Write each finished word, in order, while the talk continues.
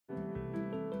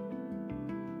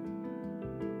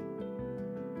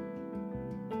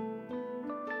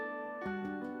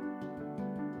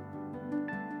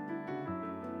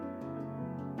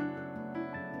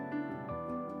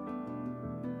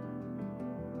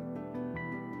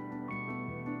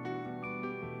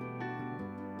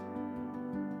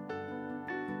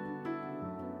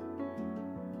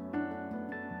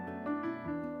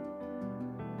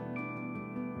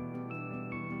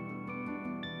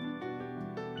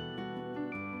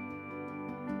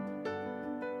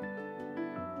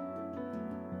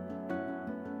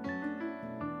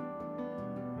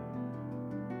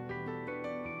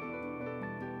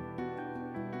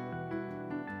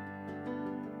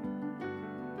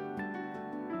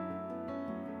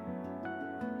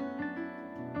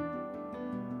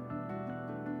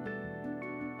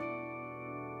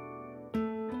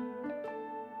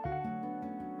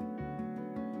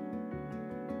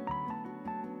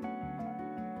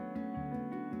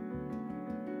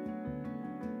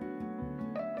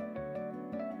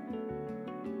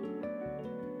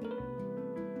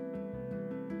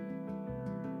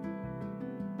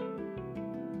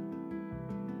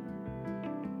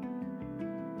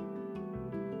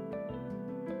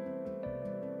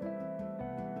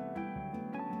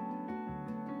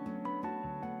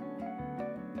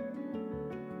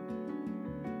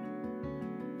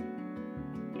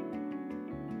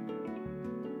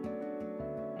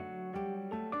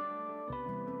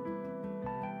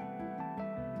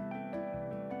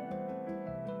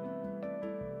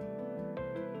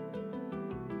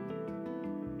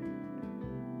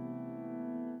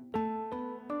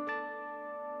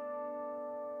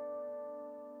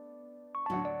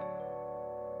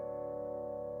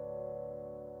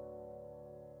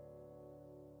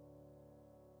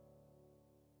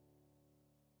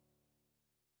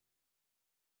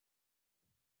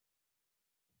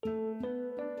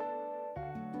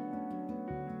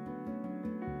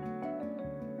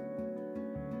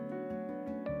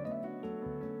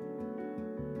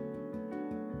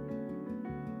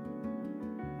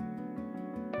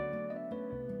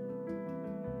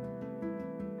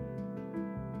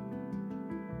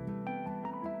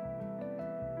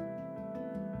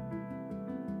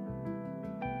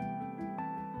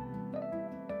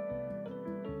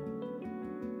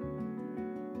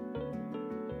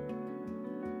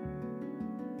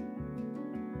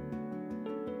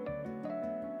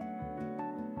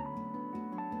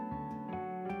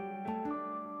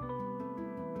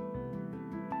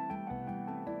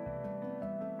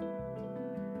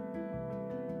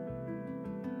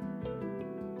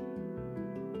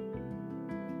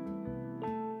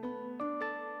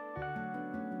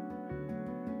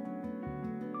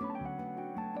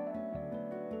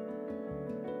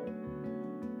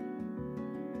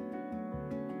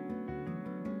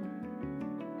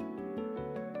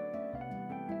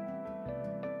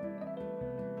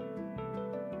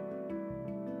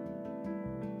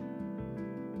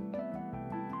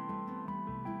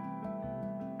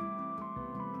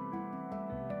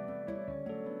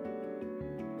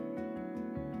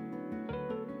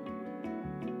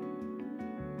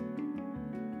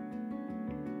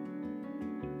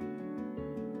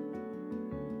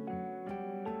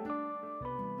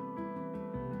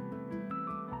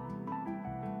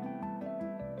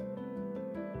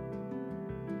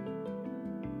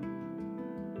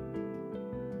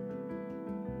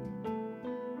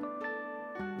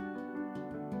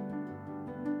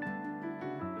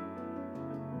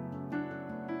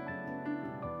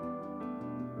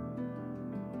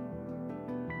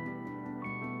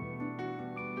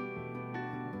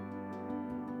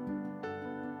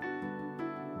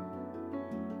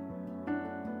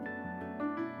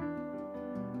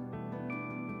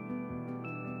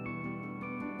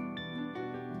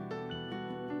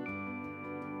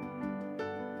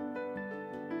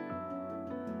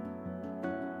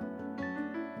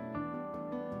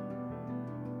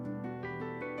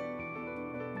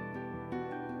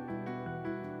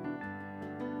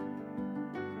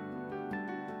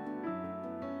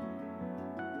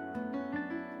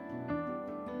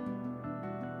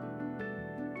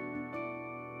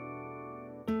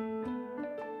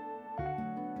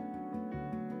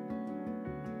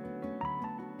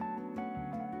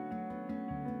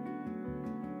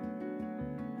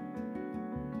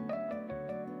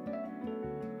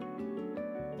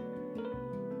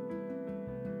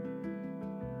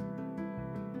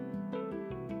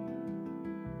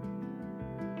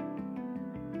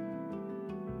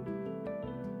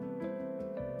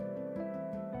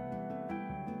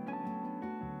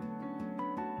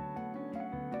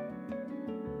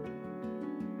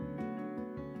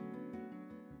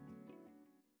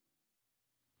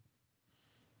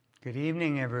Good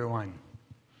evening, everyone.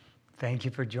 Thank you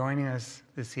for joining us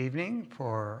this evening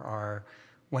for our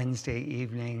Wednesday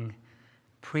evening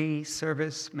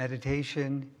pre-service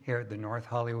meditation here at the North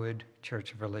Hollywood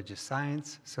Church of Religious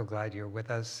Science. So glad you're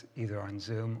with us either on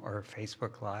Zoom or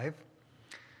Facebook Live.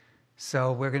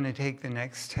 So we're going to take the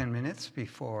next 10 minutes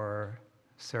before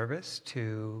service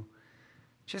to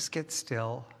just get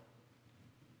still,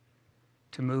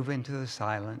 to move into the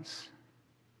silence,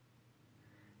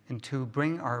 and to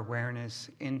bring our awareness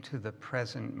into the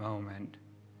present moment.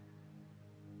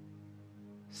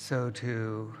 So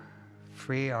to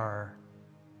free our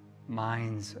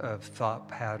minds of thought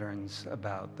patterns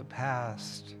about the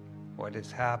past, what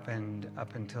has happened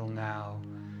up until now,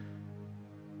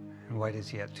 and what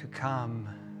is yet to come,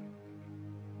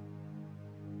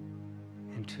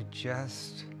 and to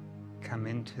just come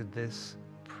into this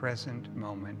present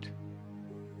moment.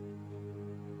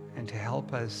 And to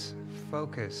help us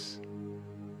focus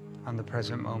on the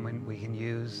present moment, we can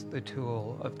use the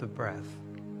tool of the breath.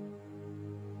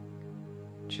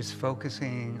 Just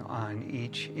focusing on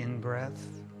each in-breath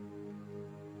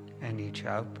and each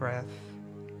out-breath.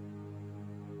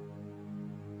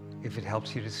 If it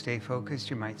helps you to stay focused,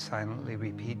 you might silently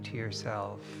repeat to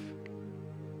yourself,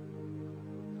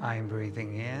 I am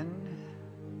breathing in,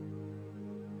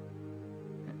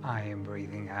 I am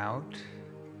breathing out.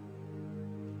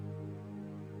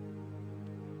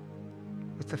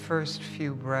 With the first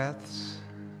few breaths,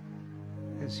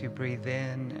 as you breathe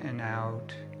in and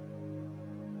out,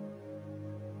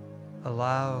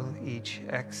 allow each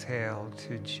exhale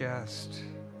to just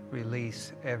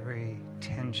release every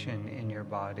tension in your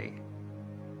body.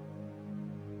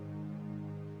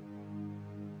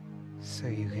 So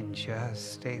you can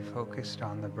just stay focused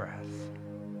on the breath.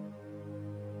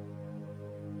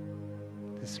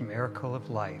 This miracle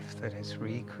of life that is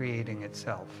recreating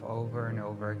itself over and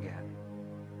over again.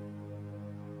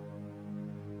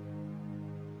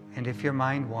 And if your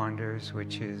mind wanders,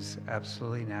 which is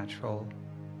absolutely natural,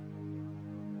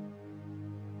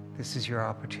 this is your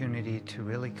opportunity to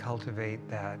really cultivate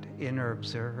that inner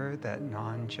observer, that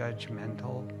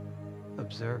non-judgmental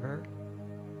observer,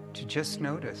 to just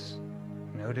notice.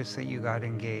 Notice that you got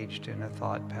engaged in a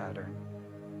thought pattern.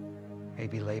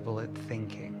 Maybe label it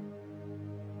thinking.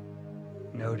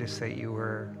 Notice that you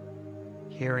were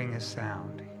hearing a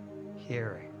sound,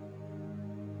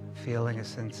 feeling a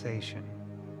sensation,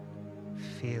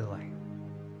 feeling.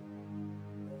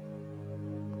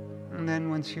 And then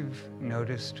once you've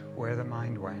noticed where the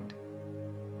mind went,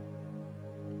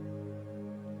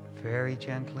 very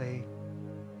gently,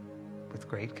 with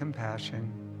great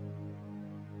compassion,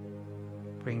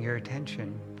 bring your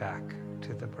attention back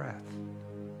to the breath.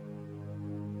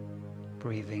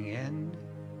 Breathing in,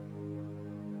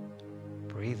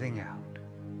 breathing out.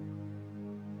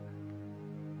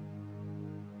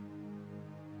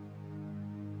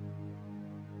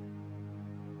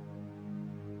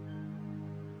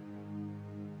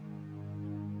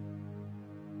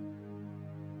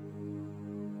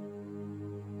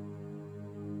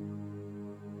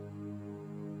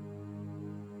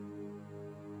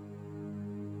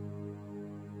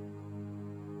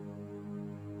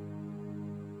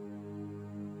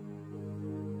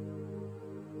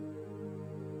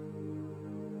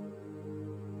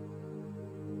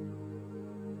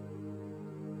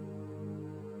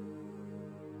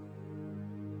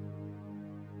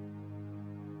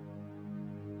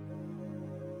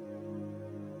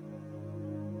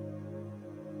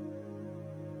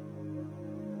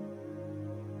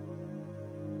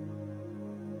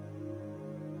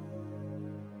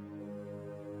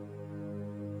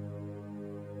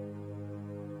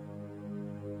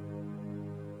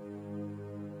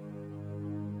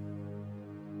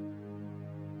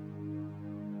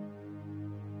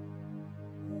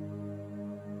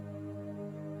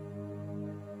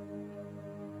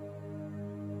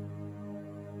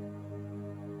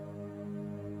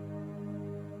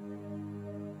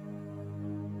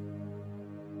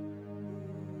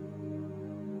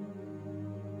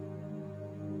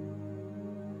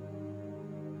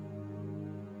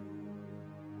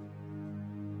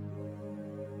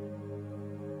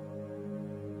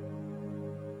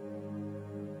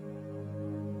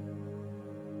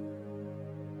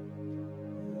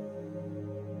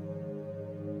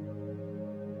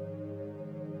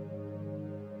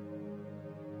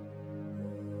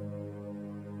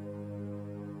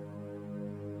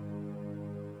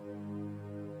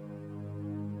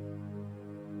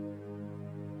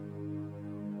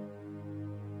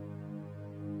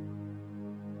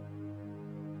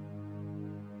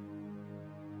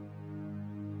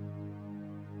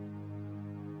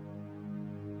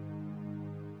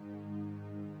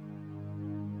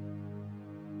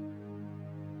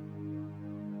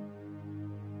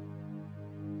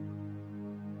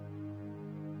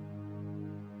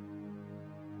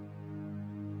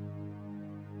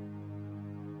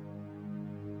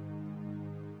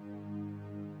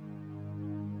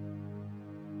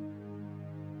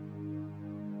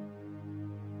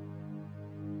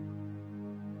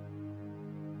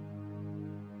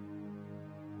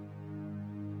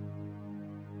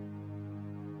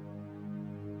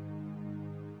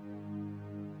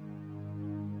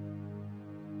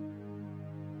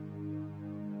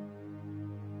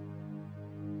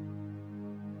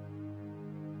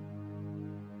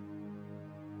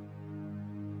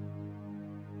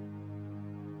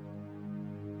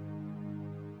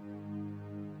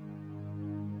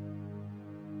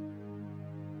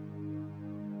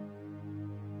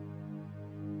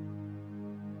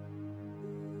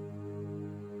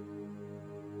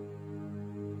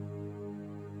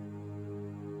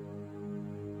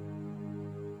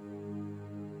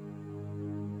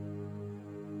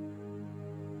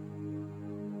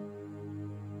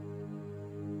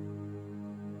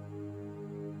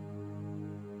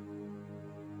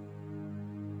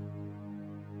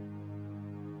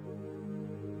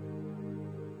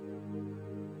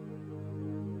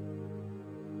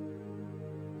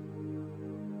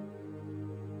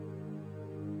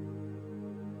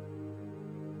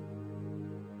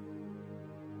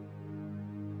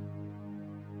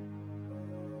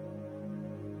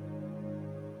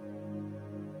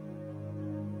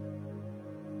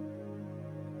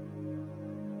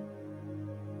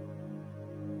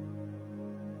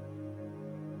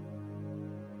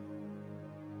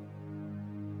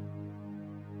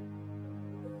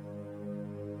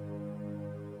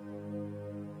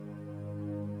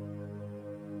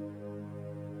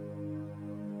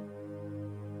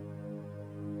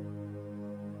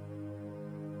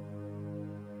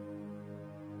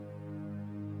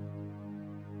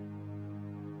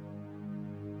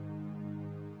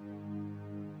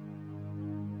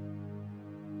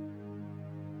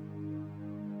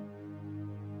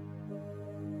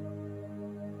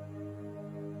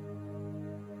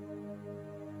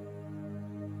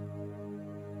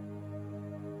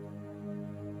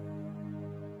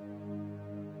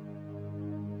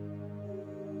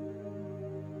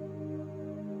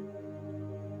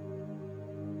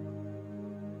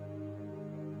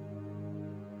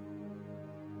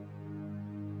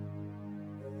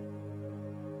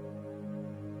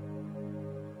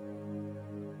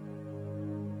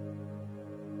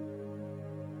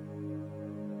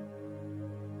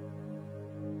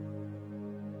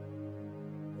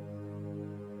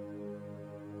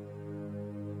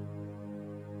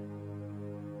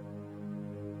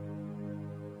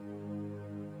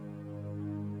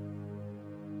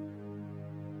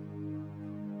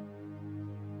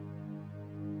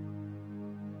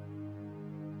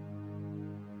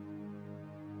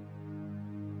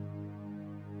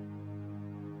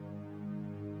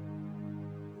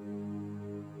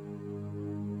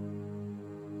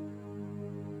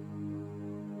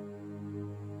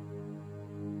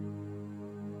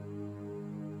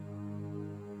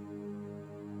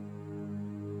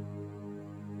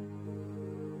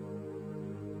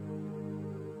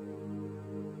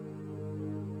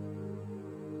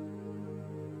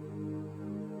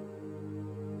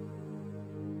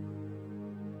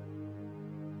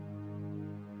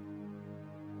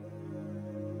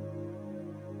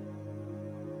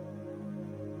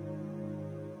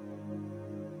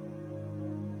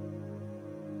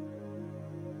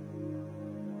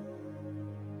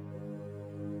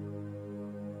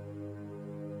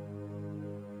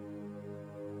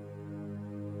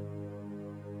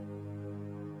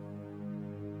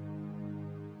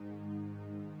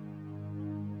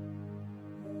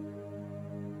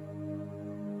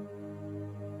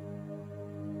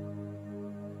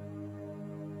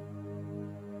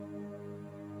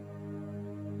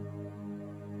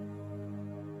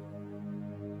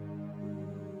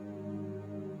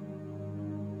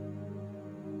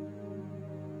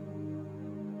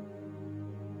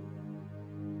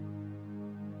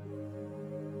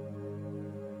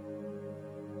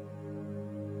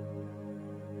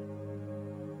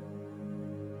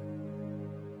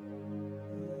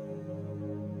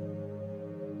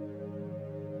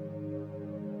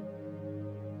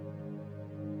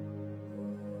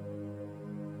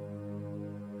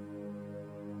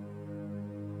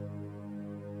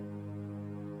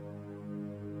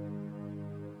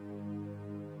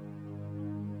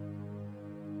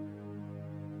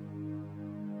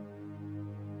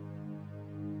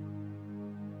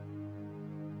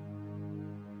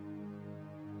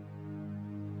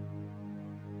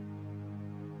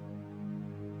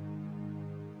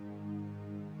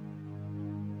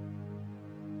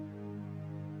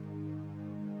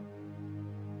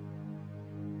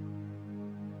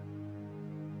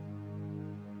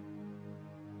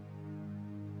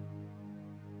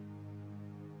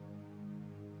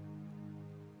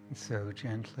 And so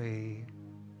gently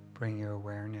bring your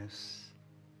awareness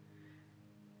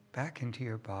back into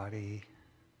your body.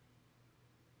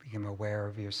 Become aware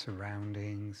of your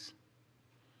surroundings,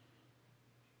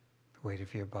 the weight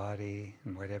of your body,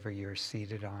 and whatever you're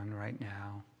seated on right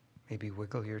now. Maybe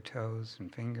wiggle your toes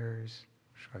and fingers,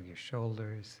 shrug your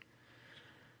shoulders.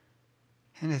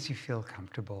 And as you feel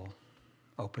comfortable,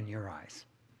 open your eyes.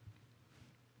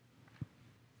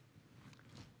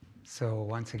 So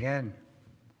once again,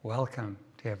 welcome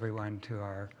to everyone to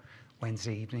our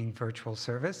Wednesday evening virtual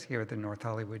service here at the North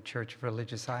Hollywood Church of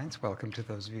Religious Science. Welcome to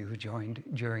those of you who joined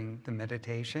during the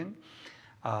meditation.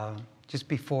 Just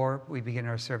before we begin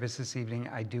our service this evening,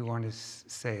 I do want to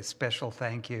say a special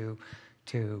thank you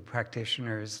to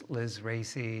practitioners Liz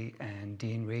Racy and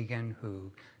Dean Regan,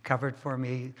 who covered for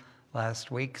me last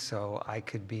week so I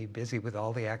could be busy with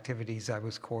all the activities I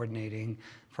was coordinating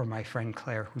for my friend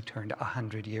Claire, who turned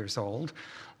 100 years old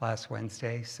last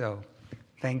Wednesday. So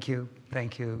thank you.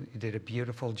 You did a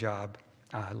beautiful job.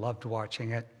 I loved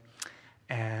watching it.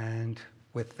 And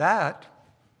with that,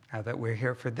 now that we're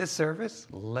here for this service,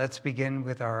 let's begin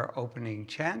with our opening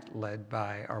chant led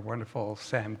by our wonderful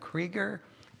Sam Krieger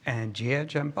and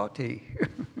Ciambotti.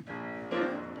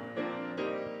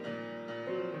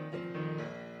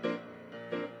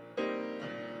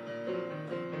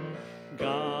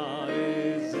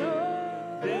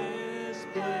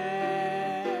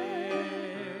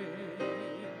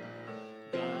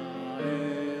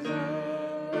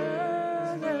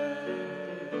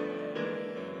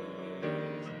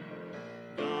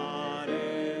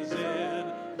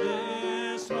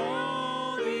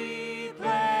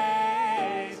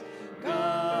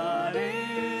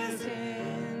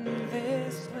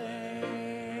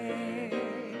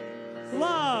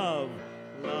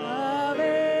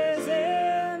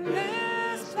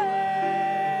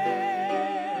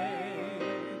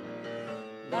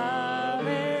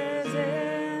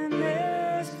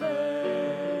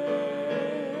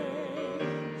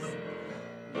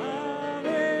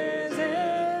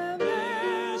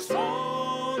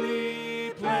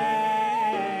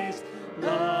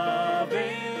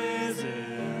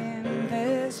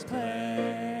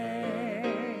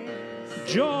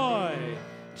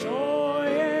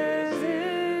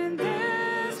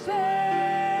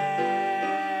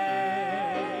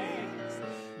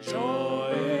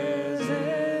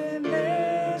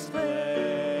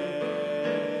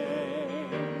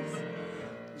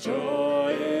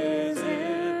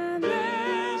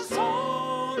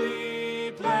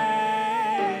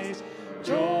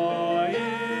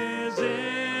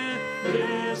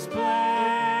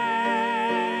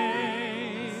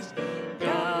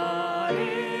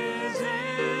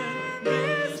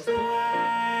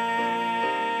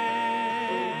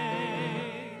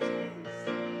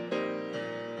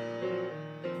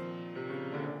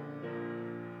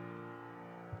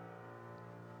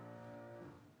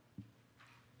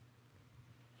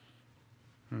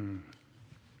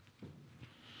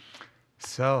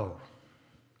 So,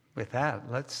 with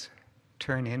that, let's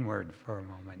turn inward for a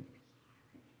moment.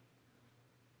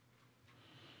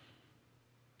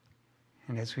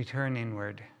 And as we turn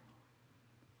inward,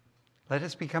 let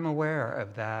us become aware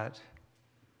of that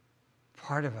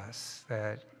part of us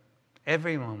that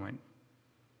every moment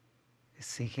is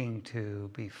seeking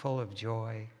to be full of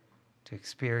joy, to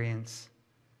experience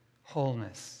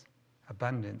wholeness,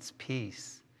 abundance,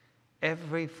 peace,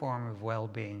 every form of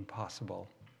well-being possible.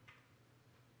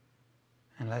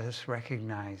 And let us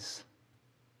recognize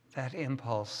that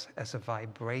impulse as a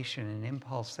vibration, an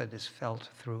impulse that is felt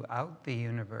throughout the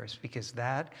universe, because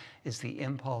that is the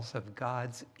impulse of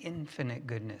God's infinite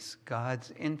goodness,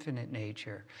 God's infinite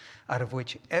nature, out of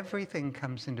which everything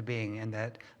comes into being and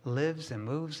that lives and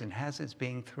moves and has its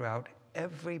being throughout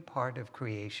every part of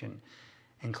creation,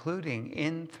 including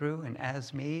in, through, and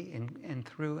as me, and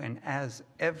through and as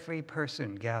every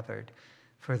person gathered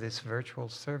for this virtual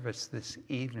service this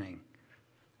evening.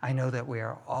 I know that we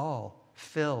are all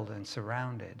filled and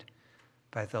surrounded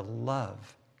by the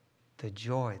love, the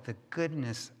joy, the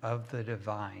goodness of the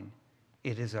divine.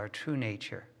 It is our true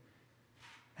nature.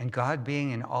 And God being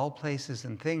in all places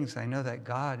and things, I know that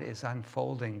God is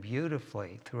unfolding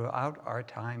beautifully throughout our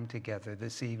time together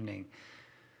this evening.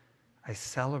 I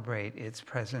celebrate its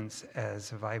presence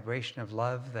as a vibration of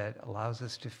love that allows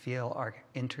us to feel our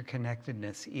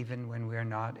interconnectedness even when we're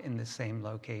not in the same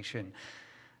location.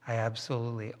 I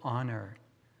absolutely honor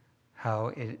how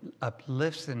it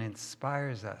uplifts and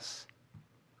inspires us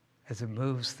as it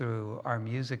moves through our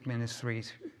music ministry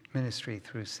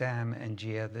through Sam and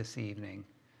Gia this evening.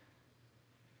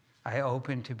 I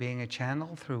open to being a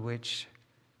channel through which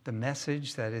the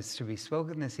message that is to be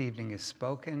spoken this evening is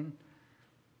spoken.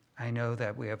 I know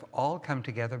that we have all come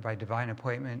together by divine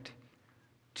appointment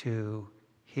to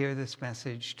hear this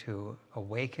message, to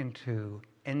awaken to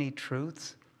any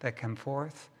truths that come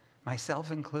forth, myself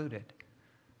included.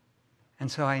 And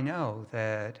so I know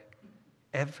that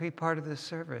every part of this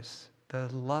service, the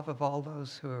love of all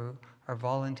those who are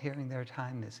volunteering their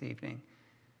time this evening,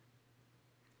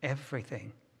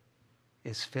 everything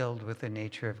is filled with the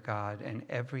nature of God, and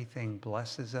everything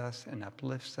blesses us and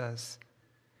uplifts us.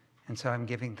 And so I'm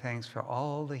giving thanks for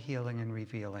all the healing and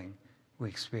revealing we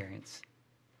experience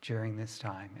during this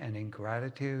time. And in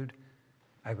gratitude,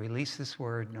 I release this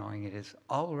word knowing it is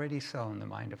already so in the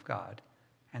mind of God.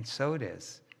 And so it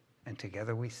is. And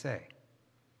together we say,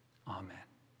 Amen.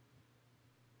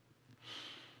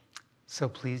 So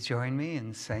please join me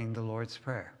in saying the Lord's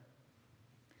Prayer.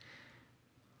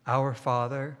 Our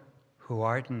Father, who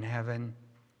art in heaven,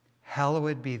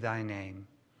 hallowed be thy name.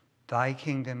 Thy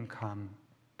kingdom come,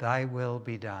 thy will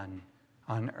be done,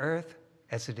 on earth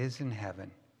as it is in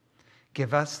heaven.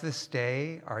 Give us this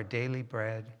day our daily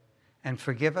bread, and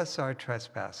forgive us our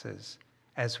trespasses,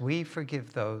 as we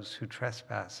forgive those who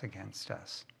trespass against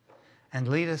us. And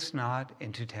lead us not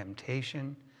into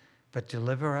temptation, but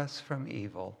deliver us from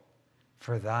evil.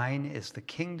 For thine is the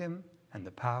kingdom and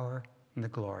the power and the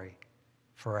glory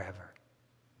forever.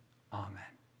 Amen.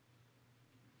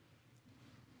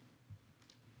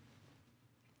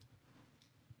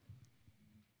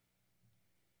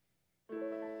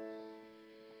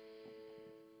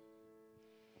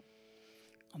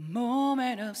 A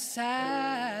moment of silence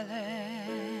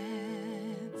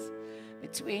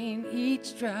between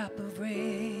each drop of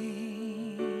rain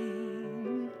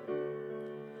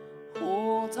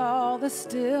holds all the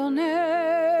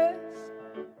stillness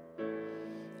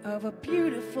of a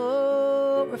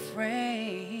beautiful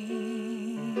refrain.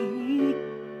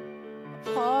 A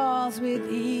pause with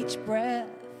each breath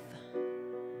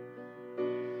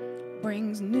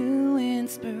brings new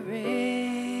inspiration.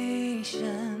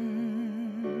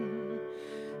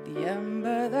 The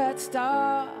ember that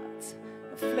starts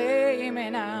a flame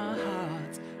in our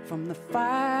hearts from the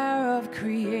fire of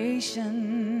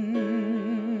creation.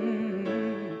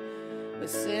 With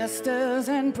sisters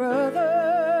and brothers,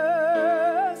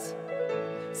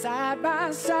 side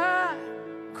by side,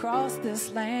 across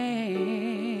this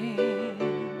land,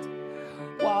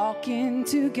 walking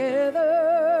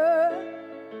together,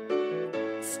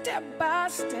 step by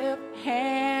step,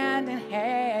 hand in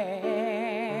hand,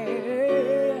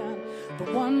 the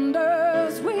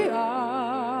wonders we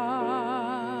are,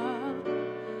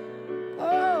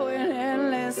 oh, in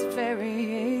endless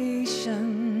variations.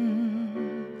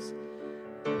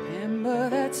 Remember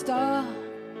that star,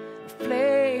 a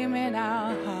flame in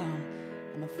our heart,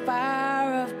 and the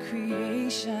fire of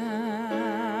creation.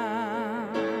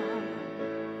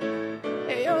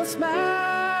 Your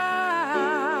smile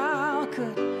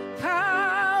could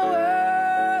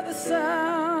power the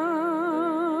sun,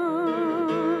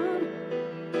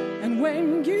 and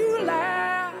when you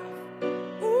laugh,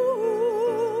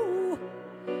 ooh,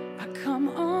 I come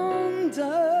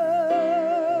undone.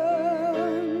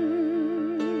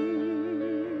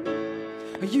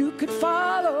 You could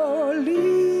follow or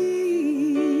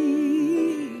lead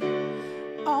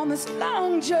on this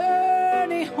long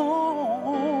journey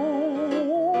home,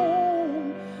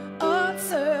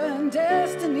 uncertain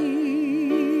destinies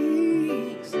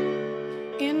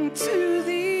into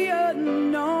the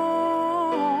unknown.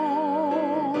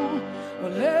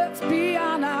 Well, let's be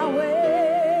on our way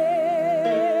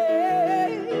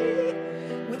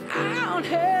without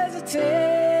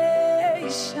hesitation.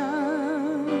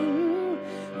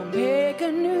 We'll make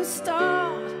a new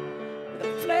start with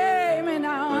a flame in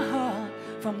our heart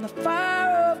from the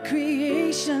fire of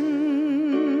creation.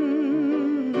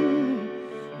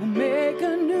 We'll make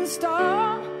a new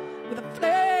start with a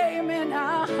flame in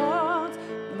our hearts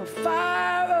from the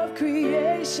fire of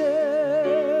creation.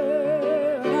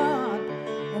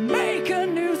 We'll make a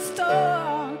new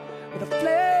start with a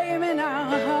flame in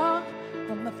our heart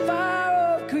from the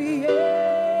fire of creation.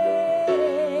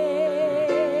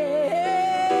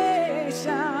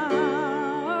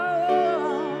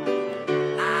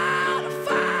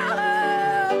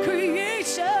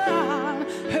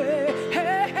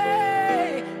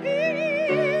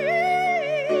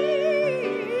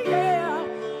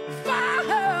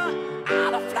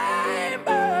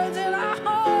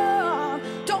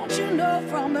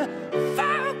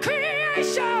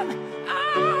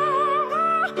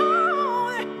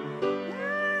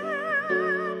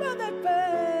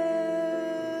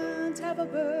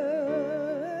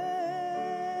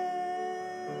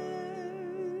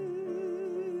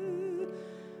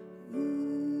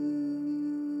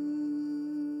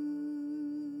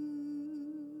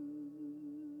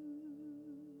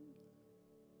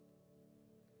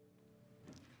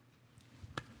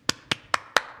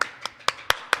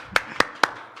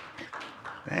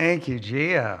 Thank you,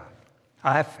 Gia.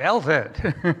 I felt it.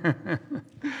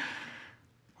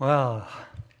 Well,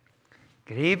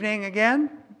 good evening again.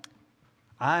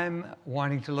 I'm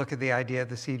wanting to look at the idea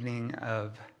this evening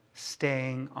of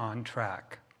staying on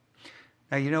track.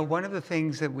 Now, you know, one of the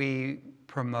things that we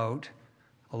promote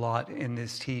a lot in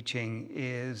this teaching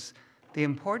is the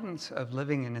importance of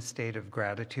living in a state of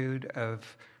gratitude,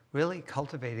 of really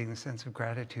cultivating the sense of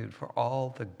gratitude for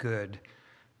all the good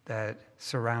that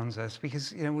surrounds us,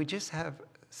 because, you know, we just have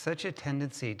such a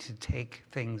tendency to take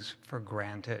things for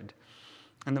granted.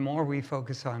 And the more we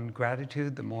focus on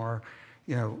gratitude, the more,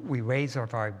 you know, we raise our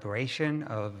vibration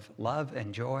of love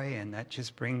and joy, and that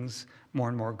just brings more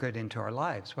and more good into our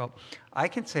lives. Well, I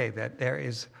can say that there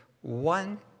is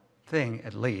one thing,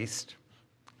 at least,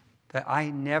 that I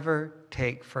never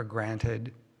take for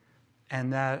granted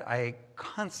and that I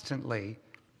constantly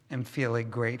am feeling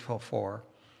grateful for.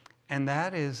 And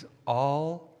that is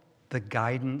all the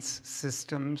guidance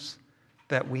systems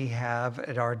that we have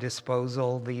at our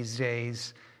disposal these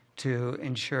days to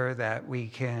ensure that we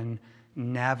can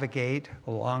navigate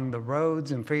along the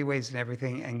roads and freeways and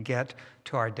everything and get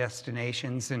to our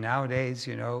destinations. And nowadays,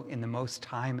 you know, in the most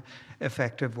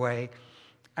time-effective way.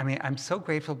 I mean, I'm so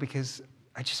grateful because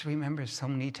I just remember so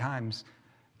many times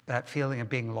that feeling of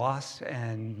being lost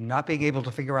and not being able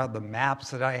to figure out the maps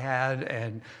that I had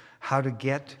and how to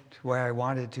get to where I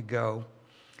wanted to go.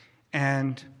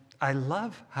 And I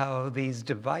love how these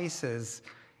devices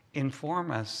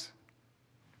inform us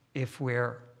if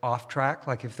we're off track,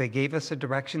 like if they gave us a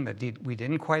direction that we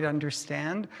didn't quite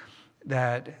understand,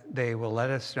 that they will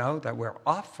let us know that we're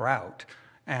off route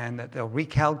and that they'll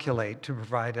recalculate to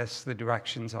provide us the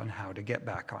directions on how to get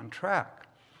back on track.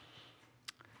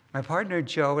 My partner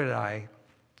Joe and I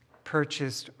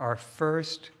purchased our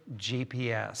first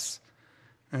GPS.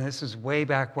 And this is way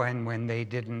back when they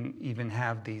didn't even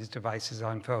have these devices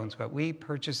on phones. But we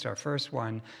purchased our first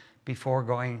one before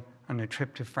going on a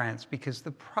trip to France because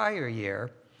the prior year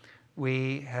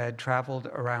we had traveled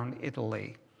around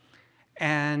Italy.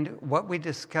 And what we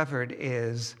discovered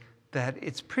is that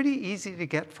it's pretty easy to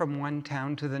get from one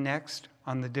town to the next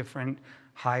on the different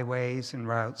highways and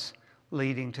routes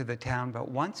leading to the town. But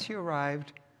once you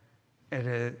arrived at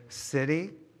a city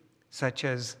such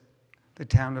as the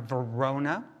town of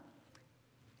Verona,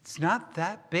 it's not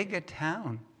that big a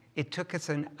town. It took us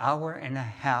an hour and a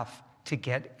half to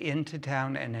get into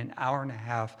town and an hour and a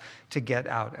half to get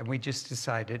out. And we just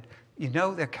decided, you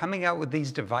know, they're coming out with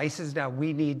these devices now.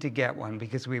 We need to get one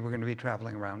because we were going to be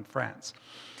traveling around France.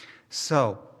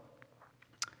 So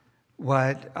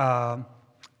what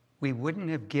we wouldn't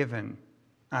have given,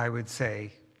 I would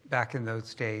say, back in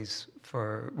those days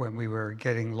for when we were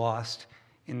getting lost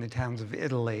in the towns of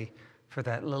Italy, for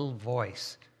that little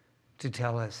voice to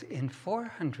tell us, in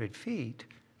 400 feet,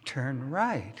 turn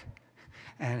right,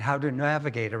 and how to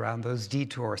navigate around those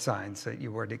detour signs that we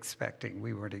weren't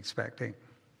expecting.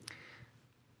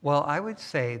 Well, I would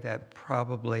say that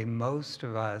probably most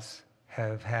of us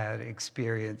have had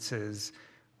experiences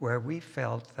where we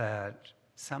felt that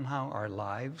somehow our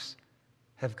lives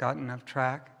have gotten off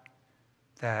track,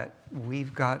 that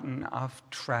we've gotten off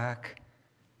track,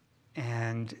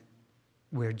 and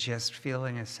we're just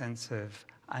feeling a sense of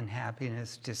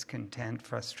unhappiness, discontent,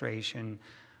 frustration,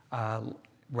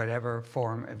 whatever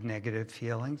form of negative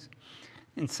feelings.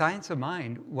 In Science of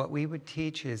Mind, what we would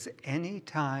teach is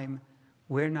anytime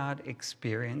we're not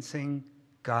experiencing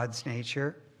God's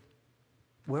nature,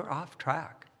 we're off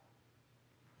track.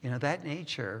 You know, that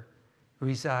nature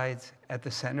resides at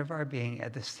the center of our being,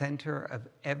 at the center of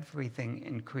everything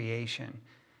in creation.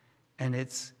 And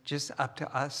it's just up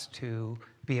to us to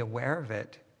be aware of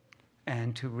it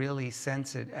and to really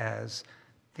sense it as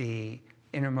the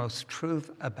innermost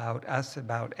truth about us,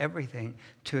 about everything,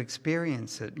 to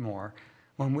experience it more.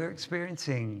 When we're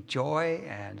experiencing joy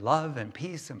and love and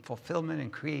peace and fulfillment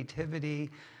and creativity,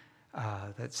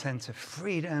 that sense of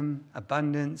freedom,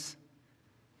 abundance,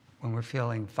 when we're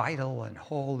feeling vital and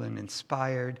whole and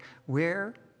inspired,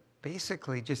 we're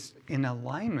basically just in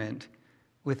alignment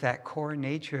with that core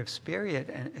nature of spirit,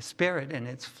 and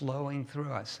it's flowing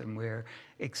through us, and we're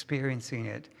experiencing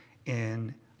it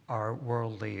in our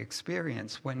worldly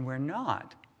experience. When we're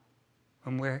not,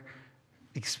 when we're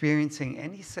experiencing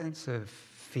any sense of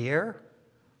fear,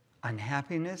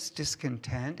 unhappiness,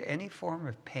 discontent, any form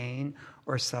of pain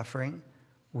or suffering,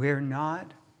 we're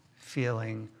not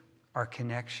feeling our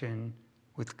connection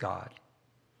with God.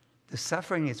 The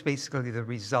suffering is basically the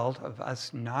result of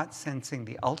us not sensing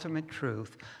the ultimate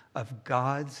truth of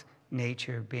God's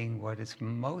nature being what is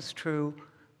most true,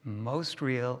 most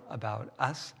real about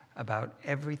us about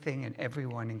everything and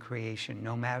everyone in creation,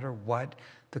 no matter what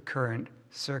the current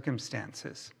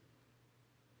circumstances.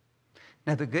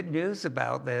 Now, the good news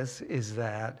about this is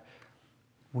that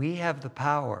we have the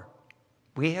power,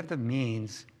 we have the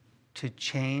means to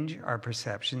change our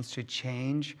perceptions, to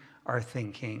change our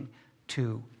thinking,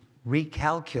 to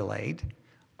recalculate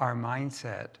our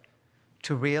mindset,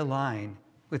 to realign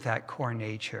with that core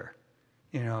nature,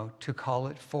 to call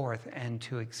it forth and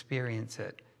to experience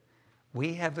it.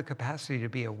 We have the capacity to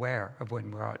be aware of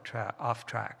when we're off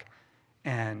track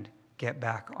and get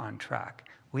back on track.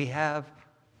 We have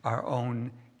our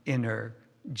own inner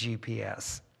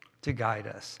GPS to guide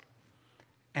us.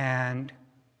 And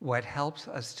what helps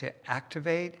us to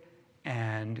activate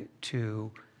and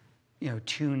to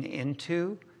tune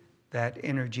into that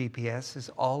inner GPS is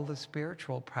all the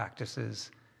spiritual practices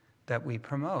that we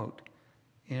promote.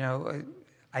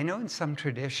 I know in some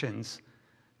traditions,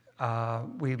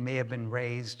 we may have been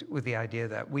raised with the idea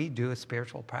that we do a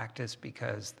spiritual practice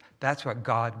because that's what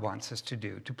God wants us to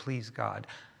do, to please God.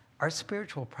 Our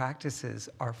spiritual practices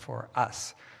are for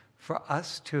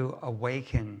us to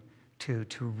awaken, to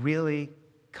really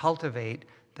cultivate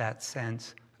that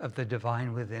sense of the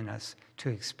divine within us, to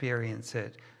experience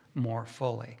it more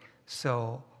fully.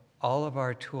 So all of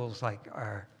our tools like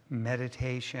our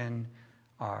meditation,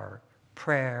 our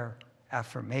prayer,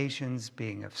 affirmations,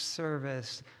 being of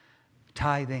service,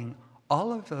 tithing,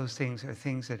 all of those things are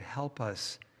things that help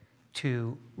us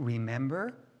to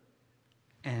remember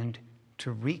and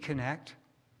to reconnect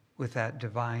with that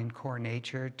divine core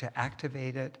nature, to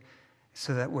activate it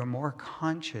so that we're more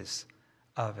conscious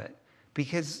of it.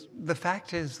 Because the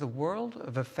fact is, the world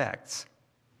of effects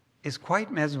is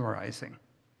quite mesmerizing.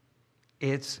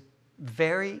 It's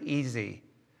very easy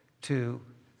to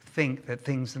think that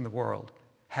things in the world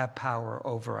have power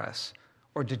over us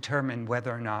or determine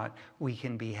whether or not we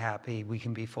can be happy, we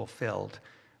can be fulfilled,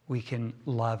 we can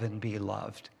love and be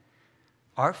loved.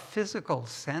 Our physical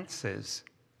senses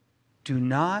do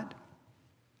not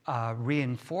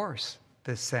reinforce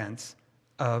the sense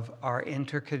of our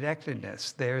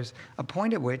interconnectedness. There's a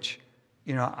point at which,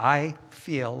 I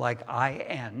feel like I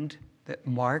end, that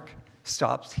Marc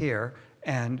stops here,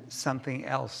 and something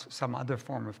else, some other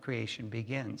form of creation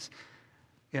begins.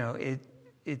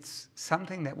 It's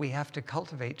something that we have to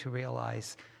cultivate to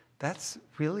realize that's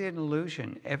really an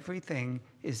illusion. Everything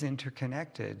is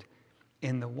interconnected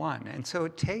in the one. And so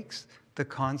it takes the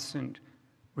constant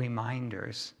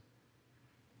reminders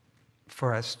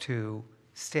for us to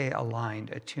stay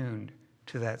aligned, attuned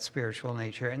to that spiritual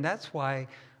nature. And that's why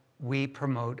we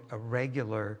promote a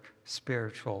regular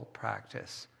spiritual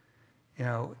practice.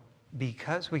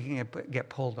 Because we can get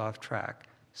pulled off track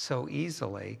so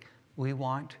easily, we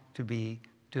want to be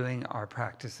doing our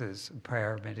practices,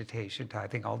 prayer, meditation,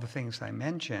 tithing, all the things I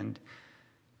mentioned,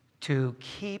 to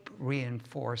keep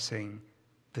reinforcing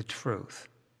the truth.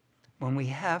 When we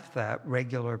have that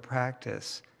regular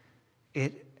practice,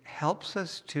 it helps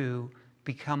us to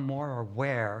become more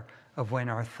aware of when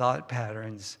our thought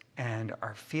patterns and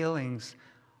our feelings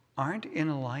aren't in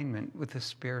alignment with the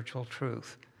spiritual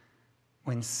truth.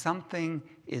 When something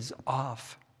is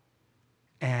off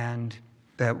and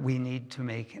that we need to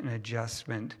make an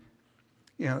adjustment,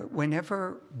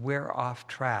 whenever we're off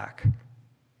track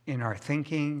in our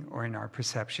thinking or in our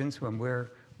perceptions, when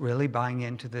we're really buying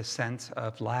into this sense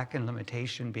of lack and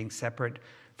limitation being separate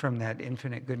from that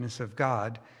infinite goodness of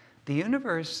God, the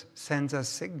universe sends us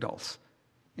signals.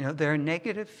 There are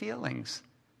negative feelings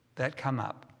that come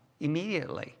up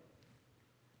immediately.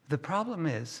 The problem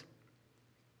is,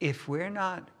 if we're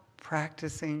not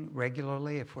practicing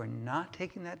regularly, if we're not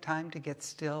taking that time to get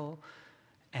still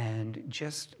and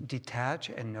just detach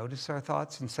and notice our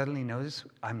thoughts and suddenly notice,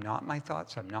 I'm not my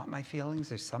thoughts, I'm not my feelings,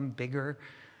 there's some bigger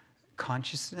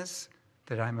consciousness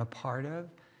that I'm a part of.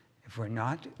 If we're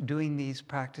not doing these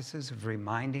practices of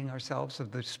reminding ourselves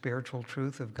of the spiritual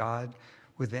truth of God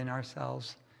within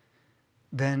ourselves,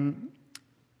 then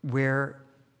we're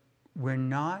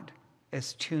not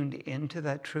as tuned into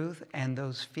that truth, and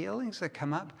those feelings that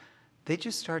come up, they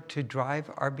just start to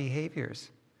drive our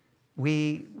behaviors.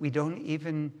 We don't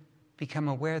even become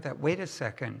aware that, wait a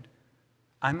second,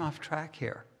 I'm off track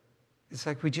here. It's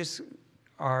like we just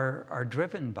are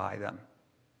driven by them.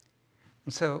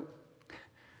 And so,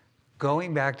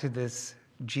 going back to this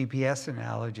GPS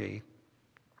analogy,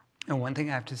 and one thing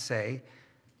I have to say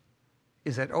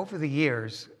is that over the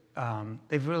years,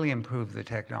 they've really improved the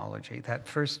technology. That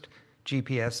first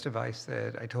GPS device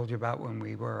that I told you about when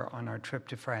we were on our trip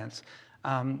to France,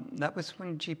 that was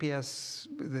when GPS,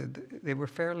 they were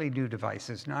fairly new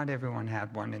devices. Not everyone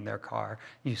had one in their car.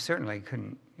 You certainly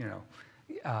couldn't,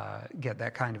 get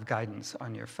that kind of guidance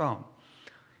on your phone.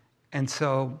 And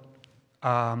so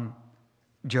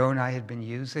Joe and I had been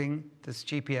using this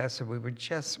GPS, and we were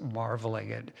just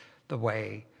marveling at the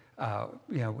way,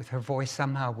 with her voice.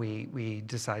 Somehow we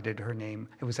decided her name,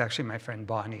 it was actually my friend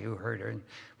Bonnie who heard her, and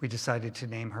we decided to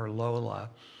name her Lola.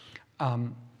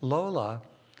 Lola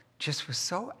just was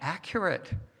so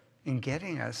accurate in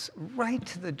getting us right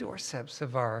to the doorsteps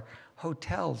of our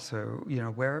hotels, or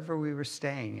wherever we were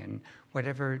staying and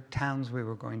whatever towns we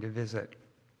were going to visit.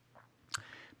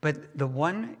 But the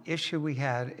one issue we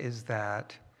had is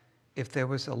that if there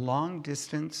was a long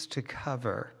distance to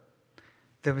cover,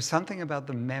 there was something about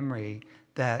the memory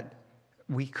that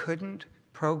we couldn't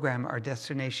program our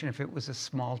destination if it was a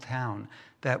small town,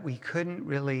 that we couldn't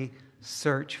really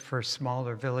search for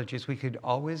smaller villages. We could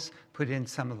always put in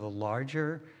some of the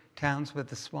larger towns, but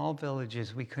the small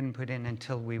villages we couldn't put in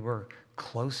until we were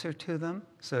closer to them.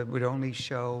 So it would only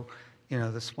show,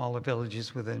 the smaller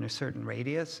villages within a certain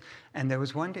radius. And there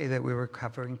was one day that we were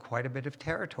covering quite a bit of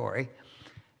territory.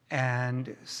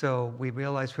 And so we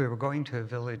realized we were going to a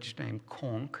village named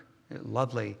Conques, a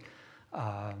lovely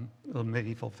little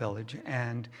medieval village.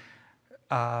 And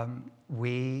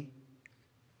we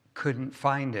couldn't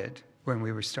find it when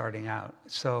we were starting out.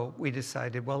 So we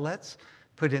decided, well, let's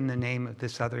put in the name of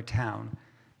this other town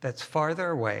that's farther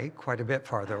away, quite a bit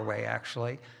farther away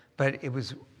actually, but it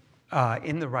was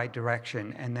in the right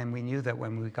direction. And then we knew that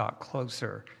when we got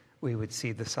closer, we would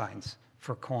see the signs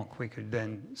for Conques. We could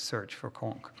then search for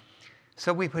Conques.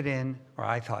 So we put in, or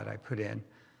I thought I put in,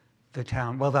 the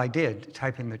town, well, I did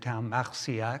type in the town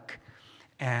Marciac,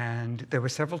 and there were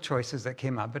several choices that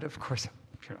came up, but of course,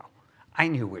 I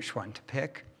knew which one to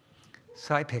pick.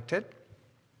 So I picked it.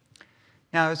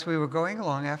 Now, as we were going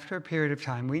along, after a period of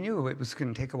time, we knew it was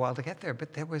going to take a while to get there,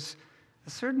 but there was a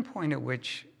certain point at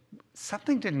which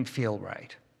something didn't feel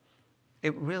right.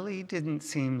 It really didn't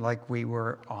seem like we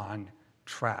were on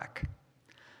track.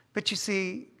 But you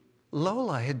see,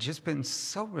 Lola had just been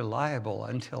so reliable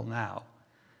until now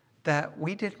that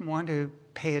we didn't want to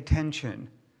pay attention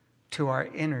to our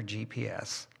inner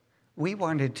GPS. We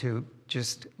wanted to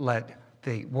just let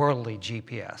the worldly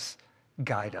GPS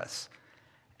guide us.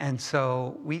 And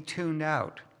so we tuned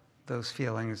out those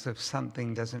feelings of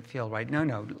something doesn't feel right.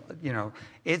 No,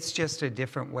 it's just a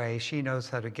different way. She knows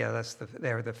how to get us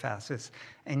there the fastest.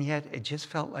 And yet it just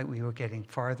felt like we were getting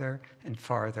farther and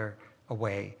farther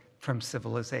away from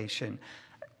civilization.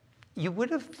 You would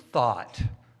have thought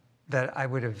that I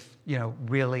would have,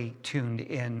 really tuned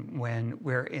in when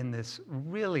we're in this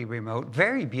really remote,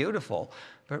 very beautiful,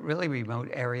 but really remote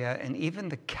area. And even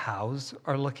the cows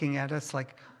are looking at us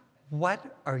like,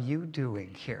 what are you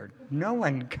doing here? No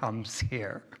one comes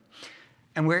here.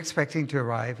 And we're expecting to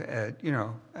arrive at,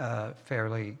 a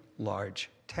fairly large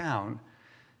town.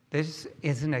 This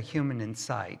isn't a human in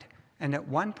sight. And at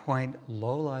one point,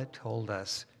 Lola told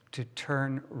us to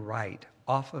turn right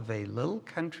off of a little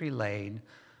country lane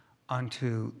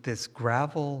onto this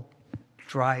gravel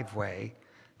driveway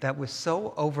that was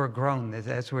so overgrown that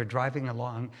as we're driving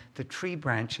along, the tree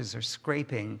branches are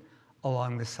scraping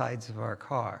along the sides of our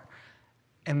car.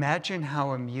 Imagine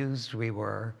how amused we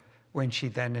were when she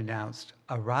then announced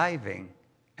arriving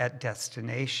at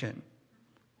destination.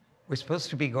 We're supposed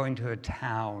to be going to a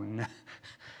town.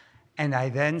 And I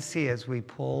then see, as we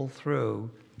pull through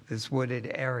this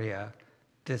wooded area,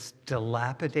 this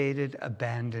dilapidated,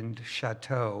 abandoned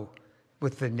chateau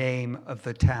with the name of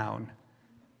the town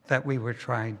that we were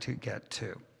trying to get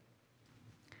to.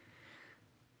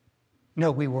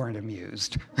 No, we weren't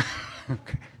amused.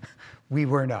 We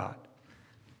were not.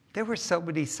 There were so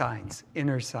many signs,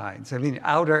 inner signs,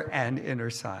 outer and inner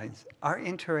signs. Our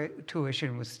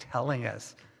intuition was telling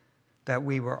us that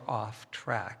we were off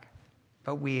track,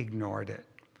 but we ignored it.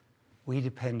 We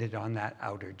depended on that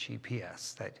outer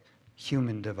GPS, that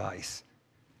human device,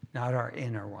 not our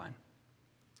inner one.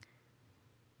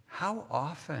 How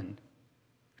often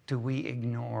do we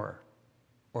ignore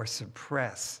or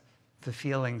suppress the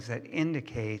feelings that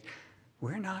indicate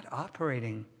we're not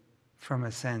operating from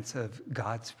a sense of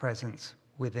God's presence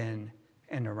within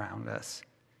and around us?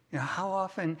 How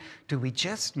often do we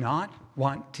just not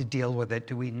want to deal with it?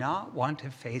 Do we not want to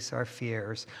face our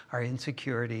fears, our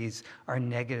insecurities, our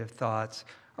negative thoughts,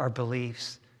 our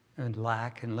beliefs and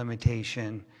lack and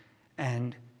limitation,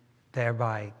 and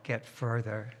thereby get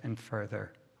further and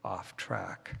further off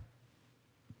track?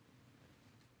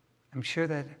 I'm sure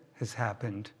that has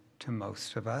happened to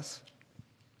most of us.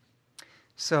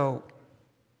 So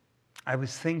I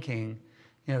was thinking,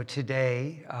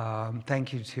 Today,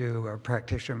 thank you to our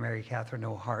practitioner, Mary Catherine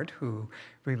O'Hart, who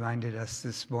reminded us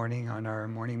this morning on our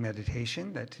morning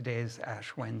meditation that today is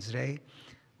Ash Wednesday,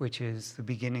 which is the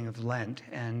beginning of Lent.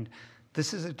 And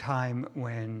this is a time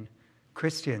when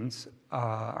Christians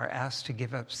are asked to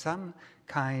give up some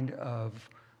kind of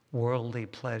worldly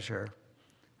pleasure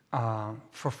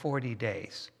for 40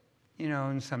 days.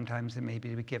 And sometimes it may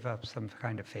be to give up some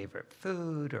kind of favorite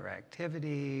food or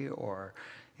activity, or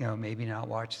maybe not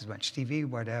watch as much TV,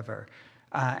 whatever.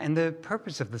 And the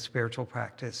purpose of the spiritual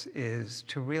practice is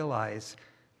to realize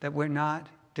that we're not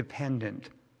dependent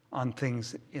on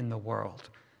things in the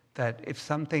world. That if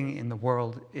something in the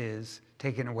world is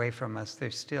taken away from us,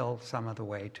 there's still some other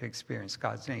way to experience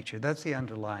God's nature. That's the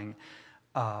underlying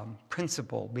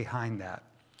principle behind that.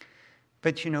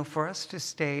 But for us to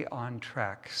stay on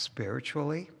track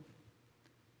spiritually,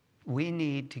 we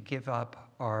need to give up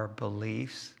our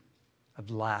beliefs of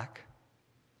lack,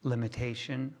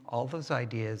 limitation, all those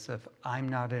ideas of I'm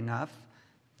not enough,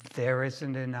 there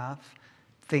isn't enough,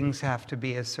 things have to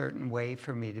be a certain way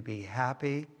for me to be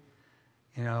happy,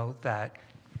 that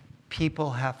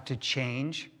people have to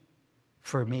change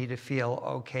for me to feel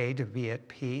okay, to be at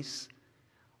peace.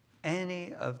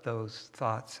 Any of those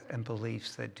thoughts and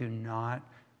beliefs that do not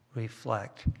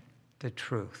reflect the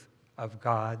truth of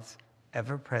God's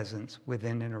ever-presence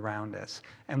within and around us.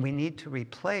 And we need to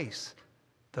replace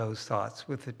those thoughts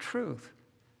with the truth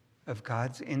of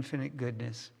God's infinite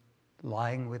goodness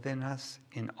lying within us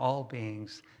in all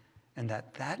beings, and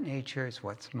that nature is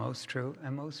what's most true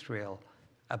and most real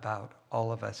about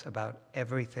all of us, about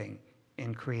everything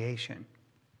in creation.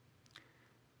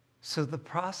 So the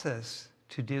process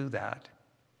to do that,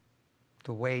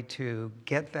 the way to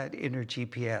get that inner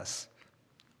GPS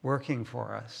working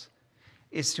for us,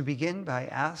 is to begin by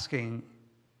asking,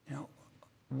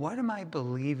 what am I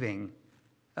believing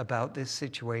about this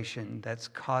situation that's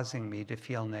causing me to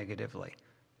feel negatively?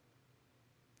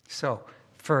 So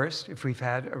first, if we've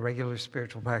had a regular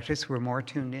spiritual practice, we're more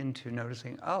tuned into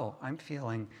noticing, I'm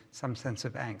feeling some sense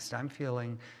of angst, I'm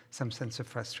feeling some sense of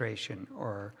frustration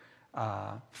or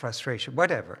frustration,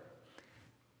 whatever.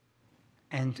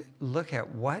 And look at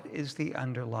what is the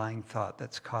underlying thought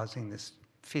that's causing this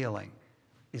feeling.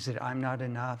 Is it I'm not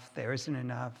enough, there isn't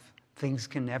enough, things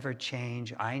can never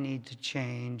change, I need to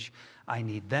change, I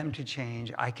need them to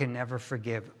change, I can never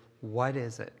forgive? What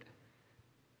is it?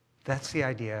 That's the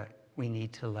idea we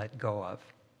need to let go of.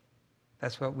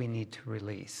 That's what we need to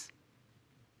release.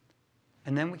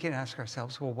 And then we can ask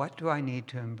ourselves, well, what do I need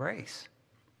to embrace?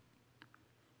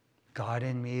 God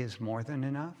in me is more than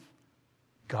enough.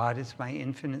 God is my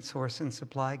infinite source and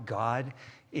supply. God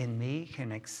in me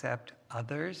can accept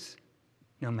others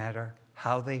no matter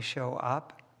how they show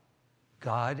up.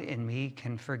 God in me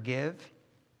can forgive.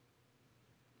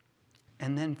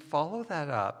 And then follow that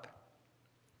up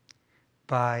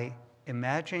by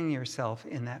imagining yourself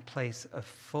in that place of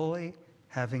fully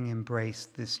having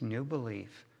embraced this new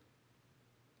belief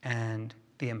and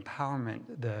the empowerment,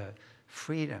 the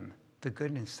freedom, the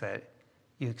goodness that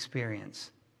you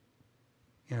experience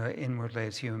inwardly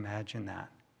as you imagine that.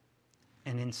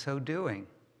 And in so doing,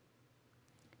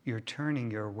 you're turning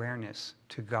your awareness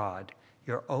to God.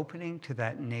 You're opening to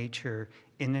that nature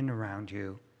in and around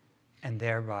you, and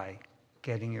thereby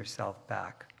getting yourself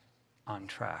back on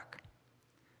track.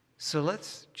 So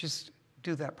let's just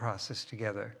do that process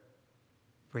together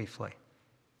briefly.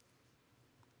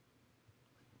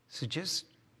 So just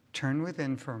turn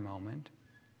within for a moment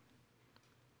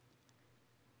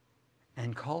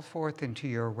and call forth into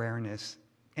your awareness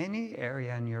any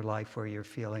area in your life where you're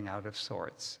feeling out of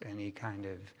sorts, any kind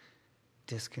of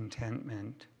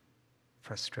discontentment,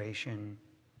 frustration,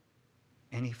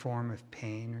 any form of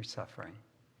pain or suffering.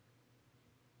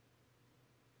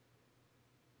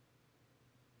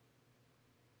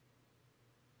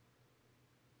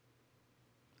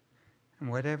 And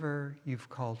whatever you've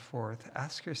called forth,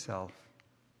 ask yourself,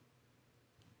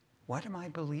 what am I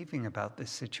believing about this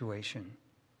situation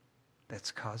that's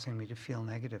causing me to feel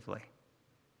negatively?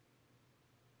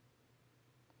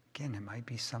 Again, it might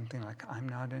be something like, I'm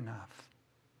not enough.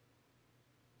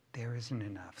 There isn't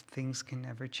enough. Things can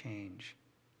never change.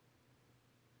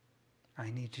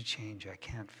 I need to change. I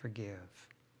can't forgive.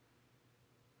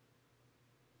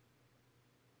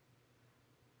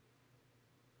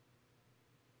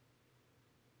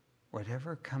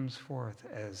 Whatever comes forth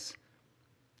as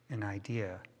an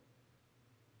idea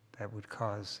that would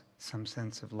cause some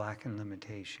sense of lack and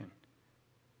limitation,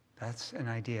 that's an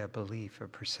idea, a belief, a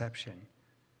perception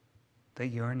that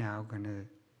you're now going to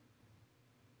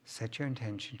set your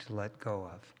intention to let go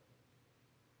of.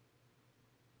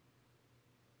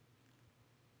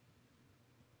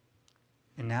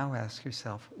 And now ask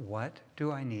yourself, what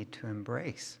do I need to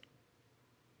embrace?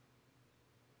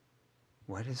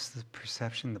 What is the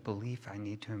perception, the belief I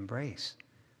need to embrace?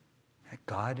 That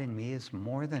God in me is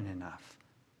more than enough.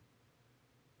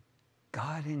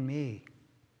 God in me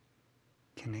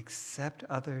can accept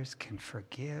others, can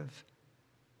forgive.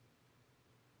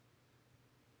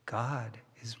 God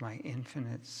is my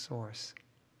infinite source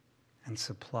and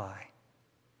supply.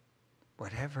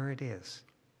 Whatever it is,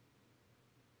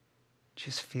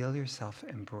 just feel yourself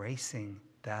embracing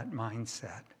that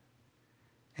mindset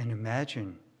and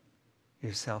imagine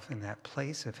yourself in that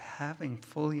place of having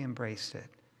fully embraced it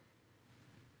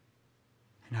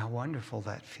and how wonderful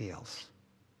that feels.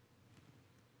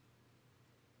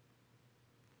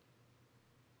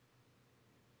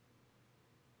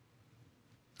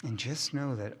 And just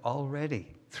know that already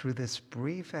through this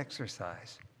brief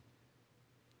exercise,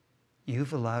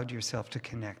 you've allowed yourself to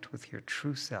connect with your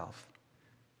true self,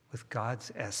 with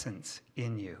God's essence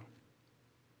in you.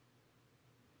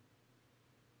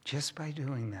 Just by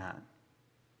doing that,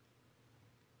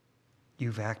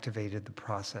 you've activated the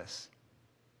process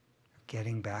of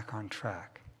getting back on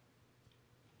track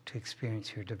to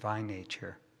experience your divine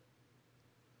nature,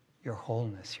 your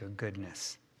wholeness, your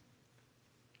goodness,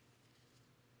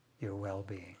 your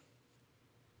well-being.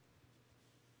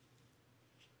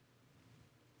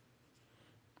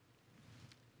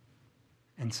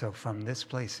 And so from this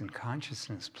place in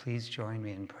consciousness, please join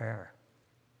me in prayer.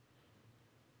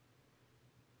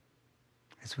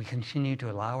 As we continue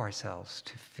to allow ourselves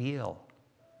to feel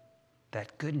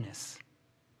that goodness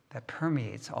that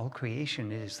permeates all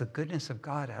creation. It is the goodness of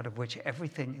God out of which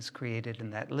everything is created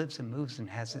and that lives and moves and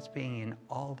has its being in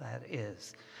all that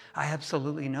is. I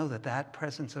absolutely know that that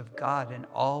presence of God and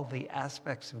all the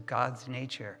aspects of God's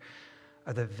nature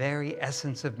are the very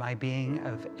essence of my being,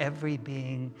 of every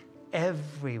being,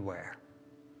 everywhere.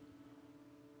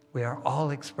 We are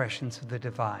all expressions of the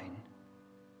divine.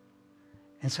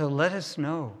 And so let us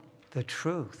know the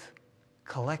truth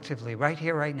collectively, right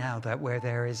here, right now, that where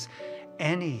there is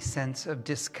any sense of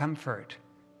discomfort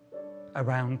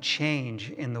around change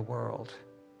in the world,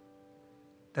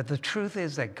 that the truth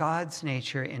is that God's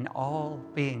nature in all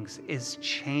beings is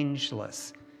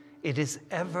changeless. It is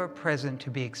ever present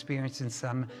to be experienced in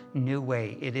some new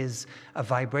way. It is a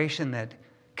vibration that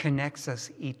connects us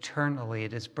eternally.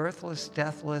 It is birthless,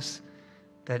 deathless,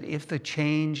 that if the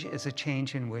change is a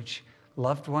change in which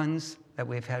loved ones that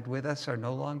we've had with us are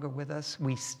no longer with us,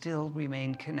 we still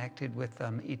remain connected with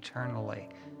them eternally.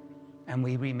 And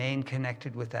we remain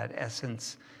connected with that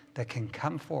essence that can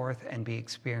come forth and be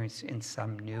experienced in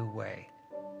some new way.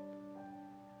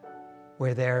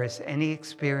 Where there is any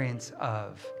experience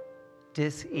of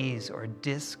dis-ease or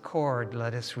discord,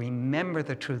 let us remember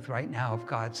the truth right now of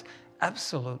God's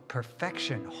absolute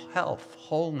perfection, health,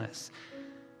 wholeness,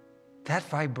 that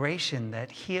vibration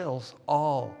that heals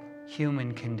all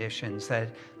human conditions, that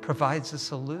provides a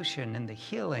solution in the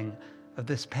healing of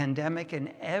this pandemic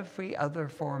and every other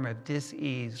form of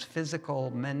dis-ease, physical,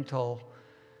 mental.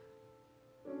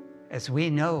 As we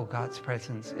know God's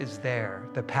presence is there,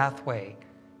 the pathway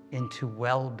into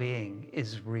well-being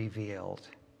is revealed.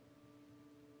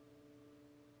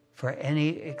 For any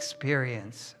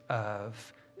experience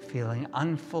of feeling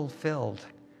unfulfilled,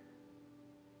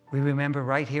 we remember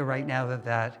right here, right now,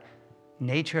 that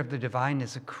nature of the divine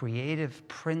is a creative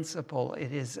principle.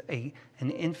 It is an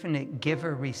infinite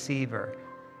giver-receiver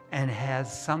and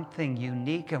has something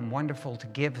unique and wonderful to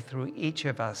give through each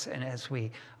of us. And as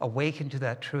we awaken to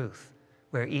that truth,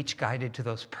 we're each guided to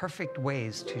those perfect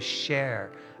ways to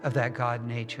share of that God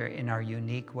nature in our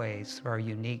unique ways, through our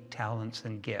unique talents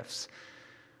and gifts.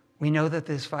 We know that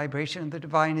this vibration of the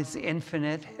divine is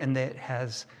infinite and that it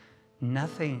has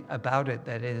nothing about it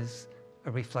that is a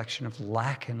reflection of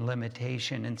lack and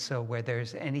limitation. And so where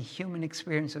there's any human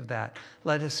experience of that,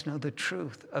 let us know the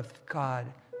truth of God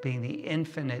being the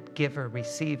infinite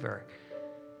giver-receiver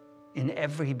in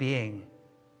every being.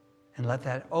 And let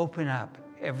that open up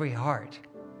every heart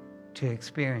to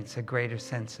experience a greater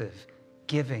sense of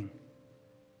giving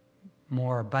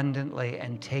more abundantly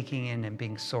and taking in and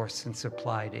being sourced and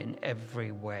supplied in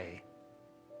every way.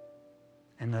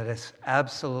 And let us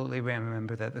absolutely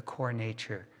remember that the core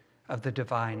nature of the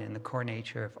divine and the core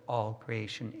nature of all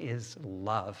creation is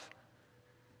love.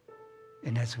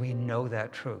 And as we know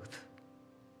that truth,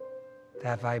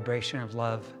 that vibration of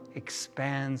love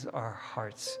expands our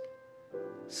hearts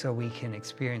so we can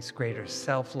experience greater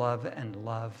self-love and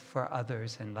love for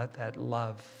others and let that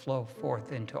love flow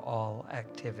forth into all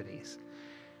activities.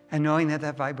 And knowing that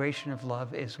that vibration of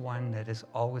love is one that is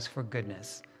always for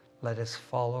goodness, let us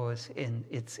follow us in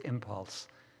its impulse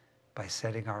by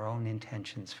setting our own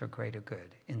intentions for greater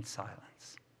good in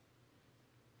silence.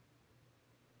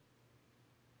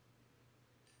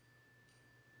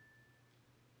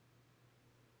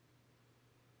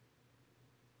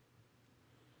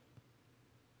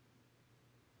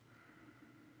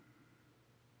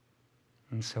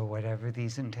 And so whatever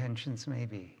these intentions may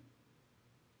be,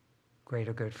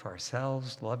 greater good for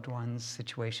ourselves, loved ones,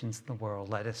 situations in the world,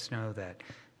 let us know that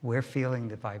we're feeling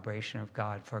the vibration of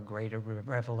God for a greater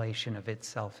revelation of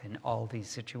itself in all these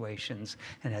situations.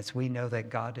 And as we know that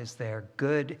God is there,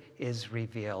 good is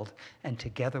revealed. And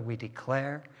together we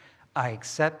declare, I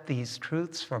accept these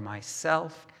truths for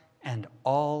myself and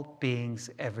all beings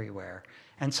everywhere.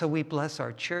 And so we bless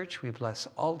our church, we bless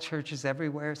all churches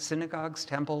everywhere, synagogues,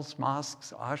 temples,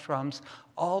 mosques, ashrams,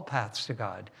 all paths to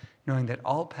God, knowing that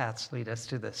all paths lead us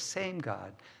to the same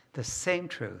God, the same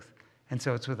truth. And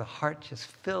so it's with a heart just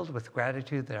filled with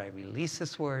gratitude that I release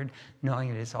this word, knowing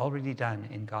it is already done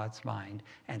in God's mind.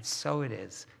 And so it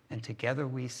is. And together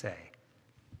we say,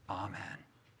 Amen.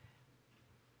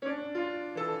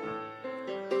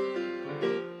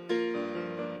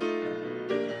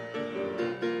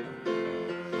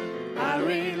 I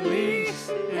release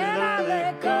and I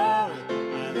let go. I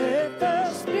let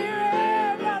the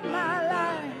Spirit run my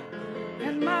life,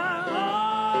 and my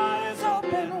heart is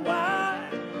open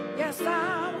wide. Yes,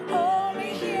 I'm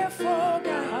only here for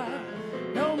God.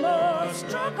 No more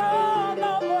struggle,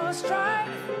 no more strife.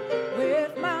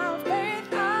 With my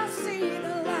faith, I see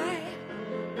the light.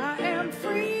 I am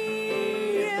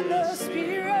free in the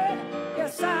Spirit.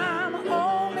 Yes, I'm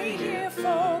only here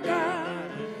for God.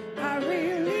 I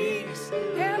release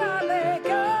and I let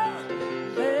go.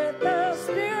 Let the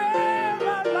Spirit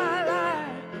run my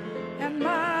life, and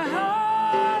my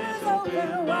heart is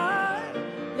open wide.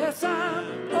 Yes,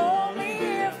 I'm only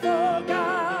here for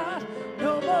God.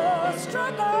 No more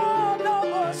struggle, no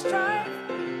more strife.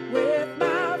 With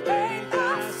my faith,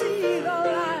 I see the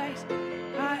light.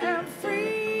 I am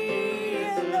free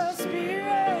in the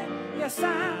Spirit. Yes,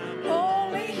 I'm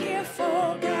only here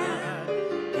for God.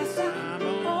 Yes,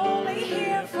 I'm only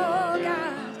here for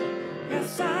God.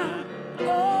 Yes, I'm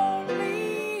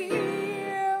only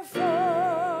here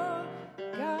for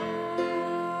God.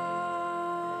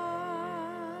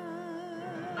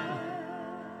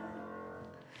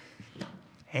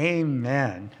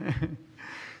 Amen.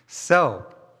 So,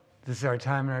 this is our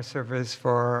time in our service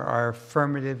for our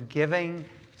affirmative giving.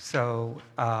 So,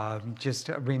 just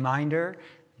a reminder,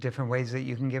 different ways that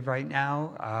you can give right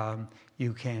now.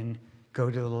 You can go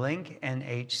to the link,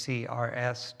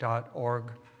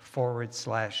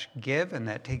 nhcrs.org/give, and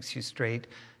that takes you straight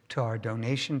to our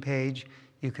donation page.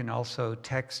 You can also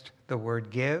text the word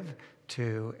give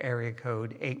to area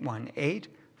code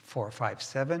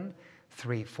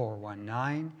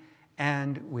 818-457-3419,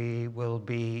 and we will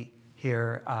be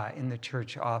here in the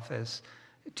church office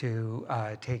to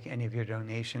take any of your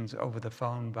donations over the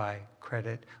phone by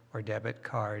credit or debit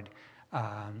card.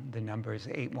 The number is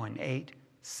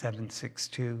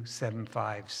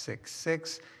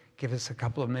 818-762-7566. Give us a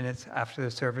couple of minutes after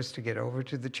the service to get over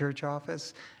to the church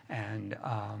office, and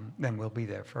then we'll be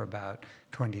there for about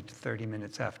 20 to 30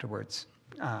 minutes afterwards.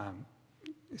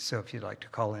 So if you'd like to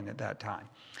call in at that time.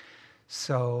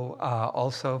 So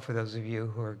also, for those of you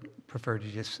who prefer to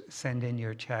just send in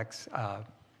your checks,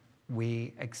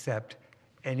 we accept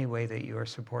any way that you are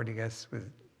supporting us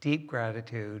with deep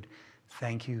gratitude.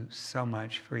 Thank you so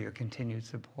much for your continued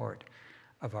support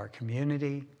of our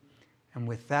community. And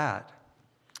with that,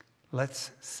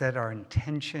 let's set our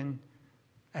intention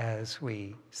as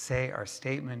we say our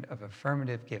statement of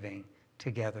affirmative giving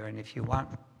together. And if you want,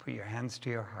 put your hands to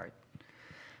your heart.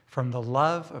 From the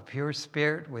love of pure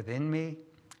spirit within me,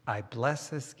 I bless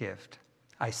this gift.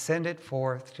 I send it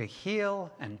forth to heal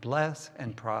and bless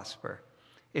and prosper.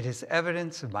 It is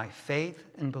evidence of my faith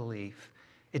and belief.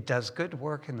 It does good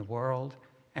work in the world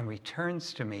and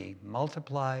returns to me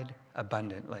multiplied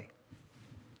abundantly.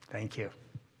 Thank you.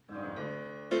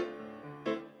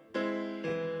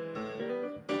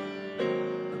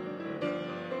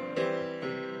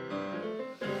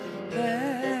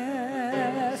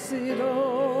 Blessed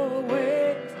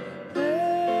always,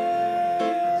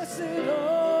 blessed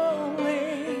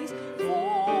always,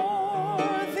 for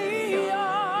the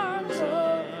arms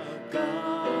of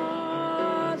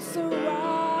God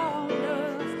surround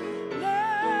us.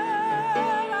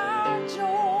 Let our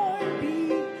joy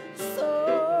be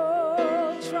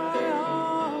so triumphant.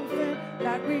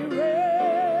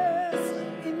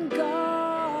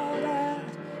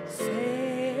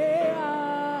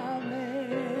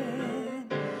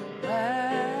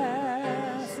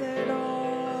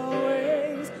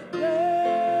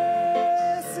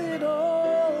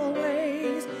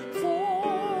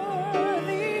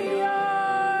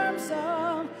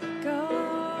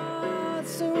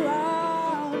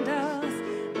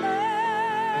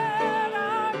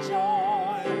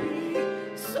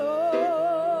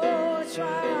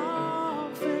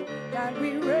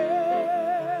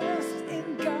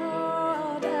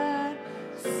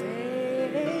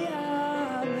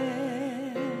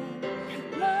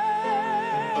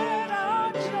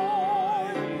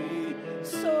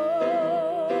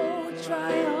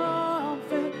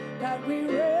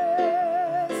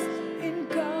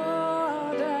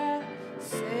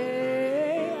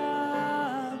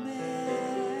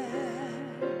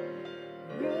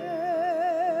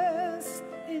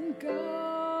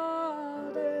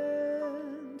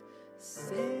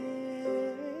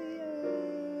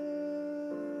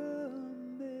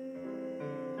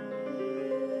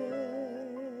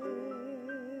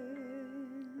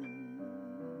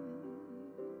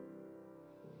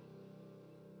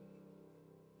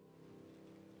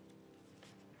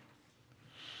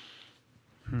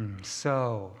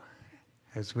 So,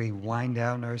 as we wind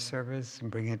down our service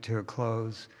and bring it to a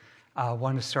close, I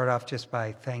want to start off just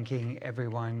by thanking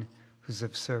everyone who's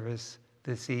of service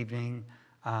this evening.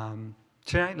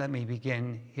 Tonight, let me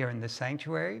begin here in the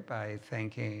sanctuary by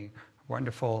thanking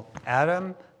wonderful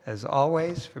Adam, as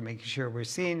always, for making sure we're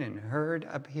seen and heard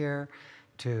up here,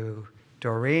 to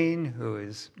Doreen, who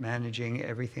is managing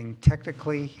everything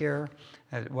technically here.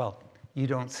 Well, you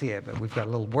don't see it, but we've got a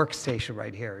little workstation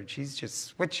right here, and she's just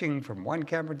switching from one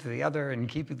camera to the other and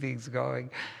keeping things going.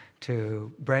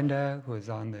 To Brenda, who is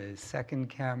on the second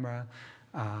camera,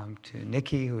 to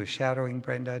Nikki, who is shadowing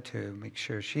Brenda to make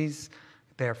sure she's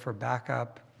there for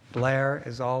backup, Blair,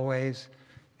 as always,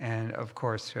 and of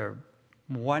course, her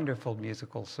wonderful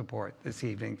musical support this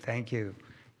evening. Thank you,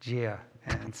 Gia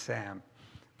and Sam,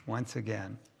 once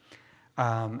again.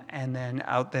 And then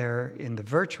out there in the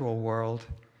virtual world,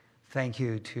 thank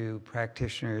you to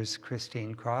practitioners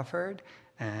Christine Crawford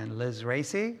and Liz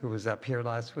Racy, who was up here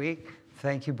last week.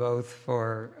 Thank you both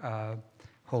for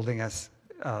holding us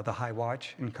the high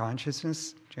watch in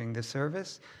consciousness during the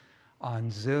service. On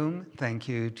Zoom, thank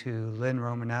you to Lynn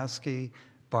Romanowski,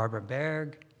 Barbara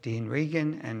Berg, Dean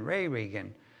Regan, and Ray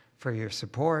Regan for your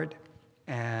support.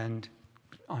 And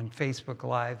on Facebook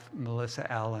Live,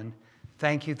 Melissa Allen.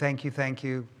 Thank you, thank you, thank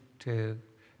you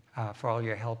for all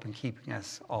your help in keeping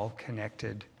us all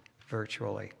connected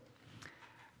virtually.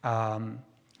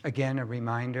 Again, a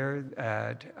reminder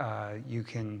that you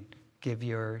can give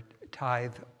your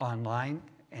tithe online,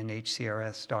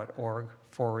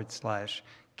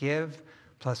 nhcrs.org/give.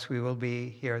 Plus, we will be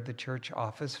here at the church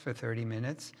office for 30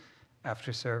 minutes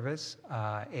after service,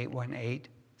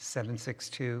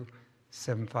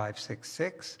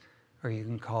 818-762-7566, or you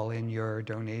can call in your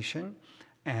donation.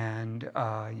 And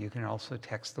you can also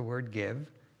text the word give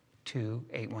to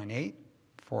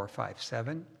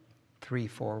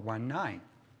 818-457-3419.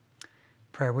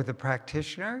 Prayer with a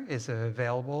Practitioner is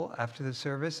available after the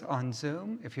service on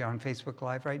Zoom. If you're on Facebook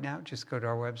Live right now, just go to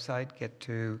our website, get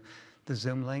to the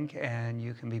Zoom link, and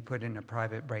you can be put in a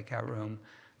private breakout room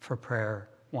for prayer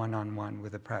one-on-one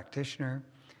with a practitioner.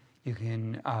 You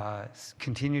can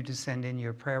continue to send in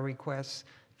your prayer requests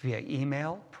via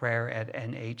email,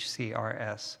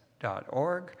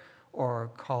 prayer@nhcrs.org, or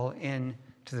call in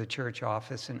to the church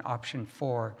office, and option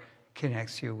 4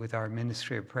 connects you with our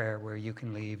Ministry of Prayer, where you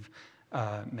can leave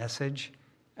a message,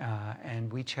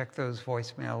 and we check those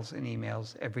voicemails and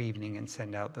emails every evening and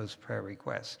send out those prayer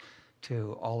requests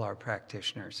to all our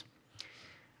practitioners.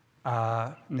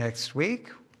 Next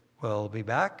week, we'll be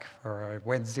back for our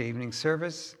Wednesday evening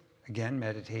service. Again,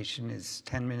 meditation is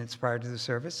 10 minutes prior to the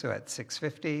service, so at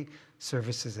 6:50,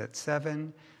 service is at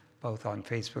 7, both on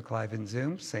Facebook Live and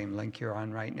Zoom, same link you're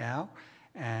on right now.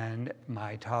 And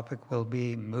my topic will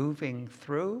be moving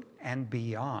through and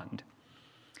beyond.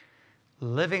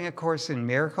 Living A Course in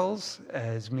Miracles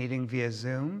is meeting via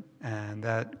Zoom, and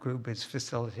that group is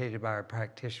facilitated by our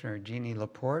practitioner, Jeannie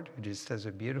Laporte, who just does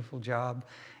a beautiful job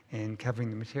in covering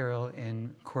the material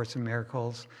in Course in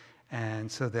Miracles.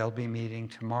 And so they'll be meeting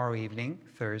tomorrow evening,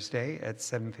 Thursday, at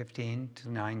 7:15 to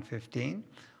 9:15.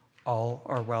 All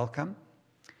are welcome.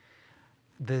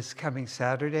 This coming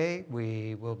Saturday,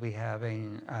 we will be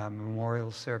having a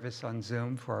memorial service on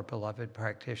Zoom for our beloved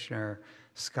practitioner,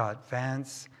 Scott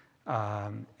Vance.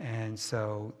 And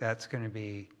so that's going to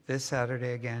be this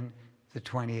Saturday again, the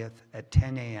 20th at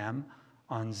 10 a.m.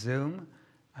 on Zoom.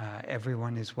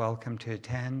 Everyone is welcome to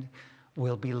attend.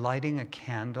 We'll be lighting a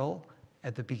candle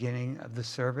at the beginning of the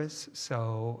service,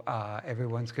 so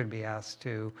everyone's going to be asked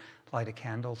to light a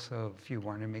candle. So if you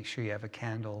want to make sure you have a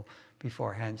candle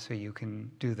beforehand, so you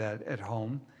can do that at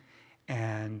home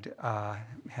and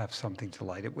have something to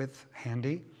light it with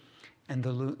handy. And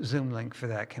the Zoom link for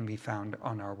that can be found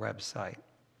on our website.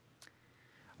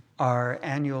 Our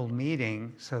annual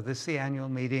meeting, so this is the annual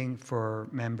meeting for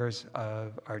members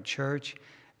of our church.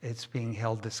 It's being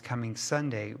held this coming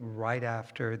Sunday, right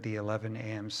after the 11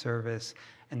 a.m. service,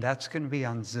 and that's going to be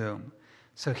on Zoom.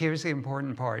 So here's the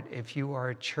important part. If you are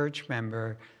a church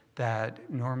member that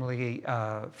normally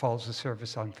follows the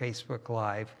service on Facebook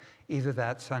Live, either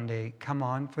that Sunday, come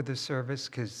on for the service,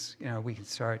 because we can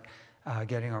start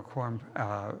getting our quorum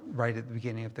right at the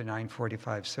beginning of the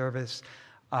 9:45 service,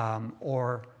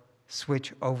 or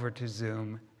switch over to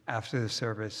Zoom after the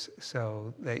service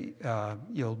so that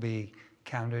you'll be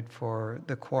counted for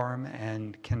the quorum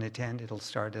and can attend. It'll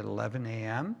start at 11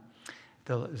 a.m.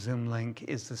 The Zoom link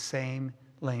is the same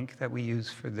link that we use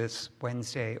for this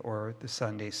Wednesday or the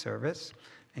Sunday service,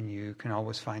 and you can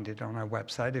always find it on our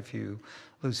website if you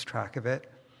lose track of it.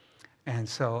 And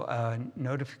so a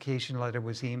notification letter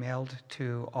was emailed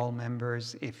to all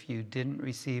members. If you didn't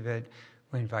receive it,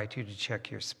 We invite you to check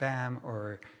your spam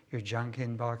or your junk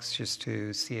inbox just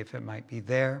to see if it might be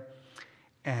there.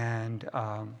 And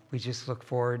we just look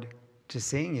forward to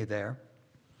seeing you there.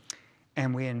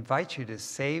 And we invite you to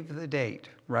save the date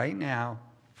right now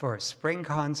for a spring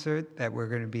concert that we're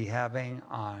going to be having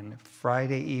on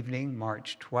Friday evening,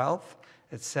 March 12th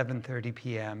at 7:30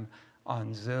 p.m.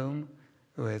 on Zoom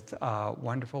with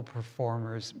wonderful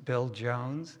performers Bill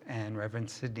Jones and Reverend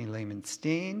Sidney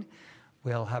Lehman-Steen.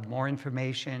 We'll have more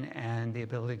information and the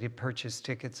ability to purchase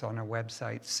tickets on our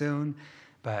website soon,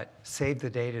 but save the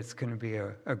date. It's going to be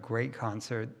a great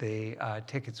concert. The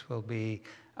tickets will be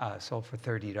sold for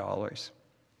 $30.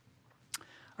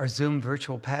 Our Zoom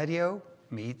virtual patio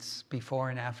meets before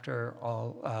and after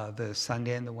all the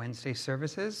Sunday and the Wednesday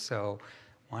services, so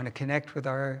want to connect with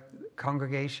our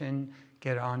congregation,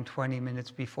 get on 20 minutes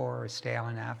before or stay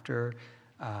on after.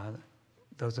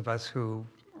 Those of us who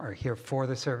are here for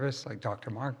the service, like Dr.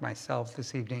 Mark, myself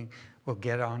this evening, will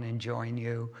get on and join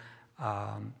you.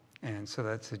 And so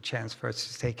that's a chance for us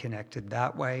to stay connected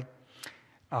that way.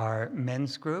 Our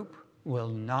men's group will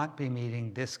not be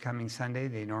meeting this coming Sunday.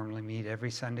 They normally meet every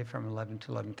Sunday from 11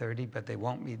 to 11:30, but they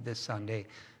won't meet this Sunday,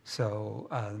 so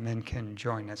the men can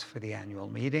join us for the annual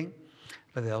meeting.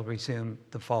 But they'll resume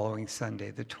the following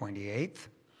Sunday, the 28th.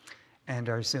 And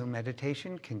our Zoom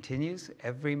meditation continues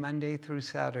every Monday through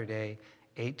Saturday,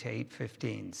 8 to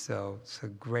 8:15. So it's a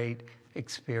great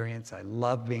experience. I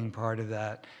love being part of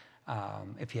that.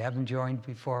 If you haven't joined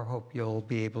before, hope you'll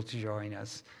be able to join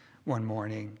us one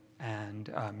morning and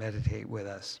meditate with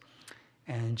us.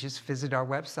 And just visit our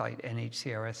website,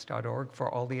 nhcrs.org,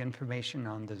 for all the information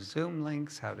on the Zoom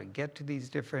links, how to get to these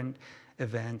different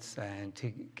events, and to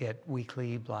get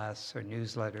weekly blasts or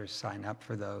newsletters, sign up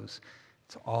for those.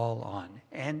 It's all on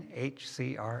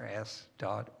nhcrs.org.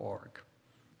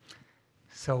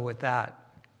 So with that,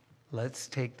 let's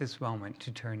take this moment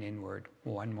to turn inward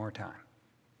one more time.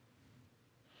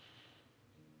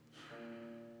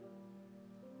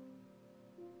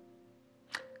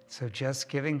 So just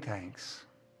giving thanks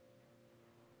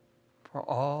for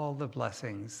all the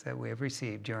blessings that we have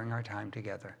received during our time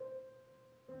together.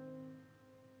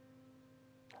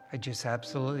 I just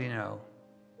absolutely know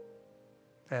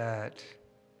that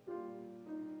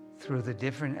through the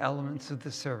different elements of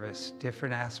the service,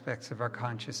 different aspects of our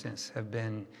consciousness have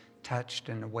been touched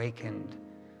and awakened,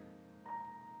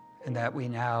 and that we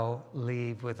now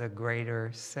leave with a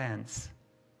greater sense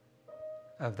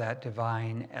of that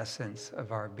divine essence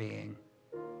of our being.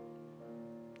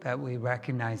 That we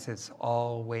recognize it's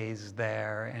always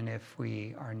there, and if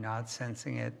we are not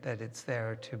sensing it, that it's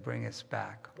there to bring us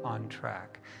back on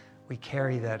track. We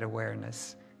carry that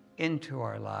awareness into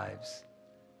our lives,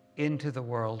 into the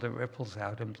world. It ripples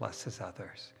out and blesses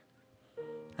others.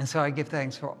 And so I give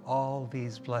thanks for all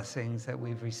these blessings that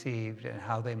we've received and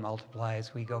how they multiply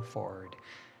as we go forward.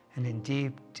 And in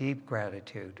deep, deep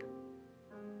gratitude,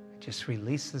 just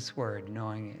release this word,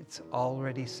 knowing it's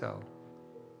already so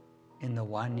in the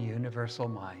one universal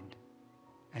mind.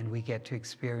 And we get to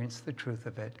experience the truth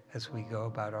of it as we go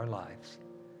about our lives.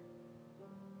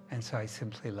 And so I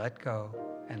simply let go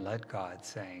and let God,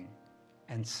 saying,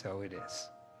 and so it is.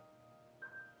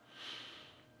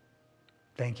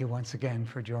 Thank you once again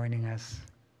for joining us.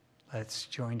 Let's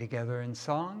join together in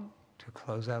song to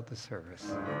close out the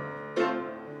service.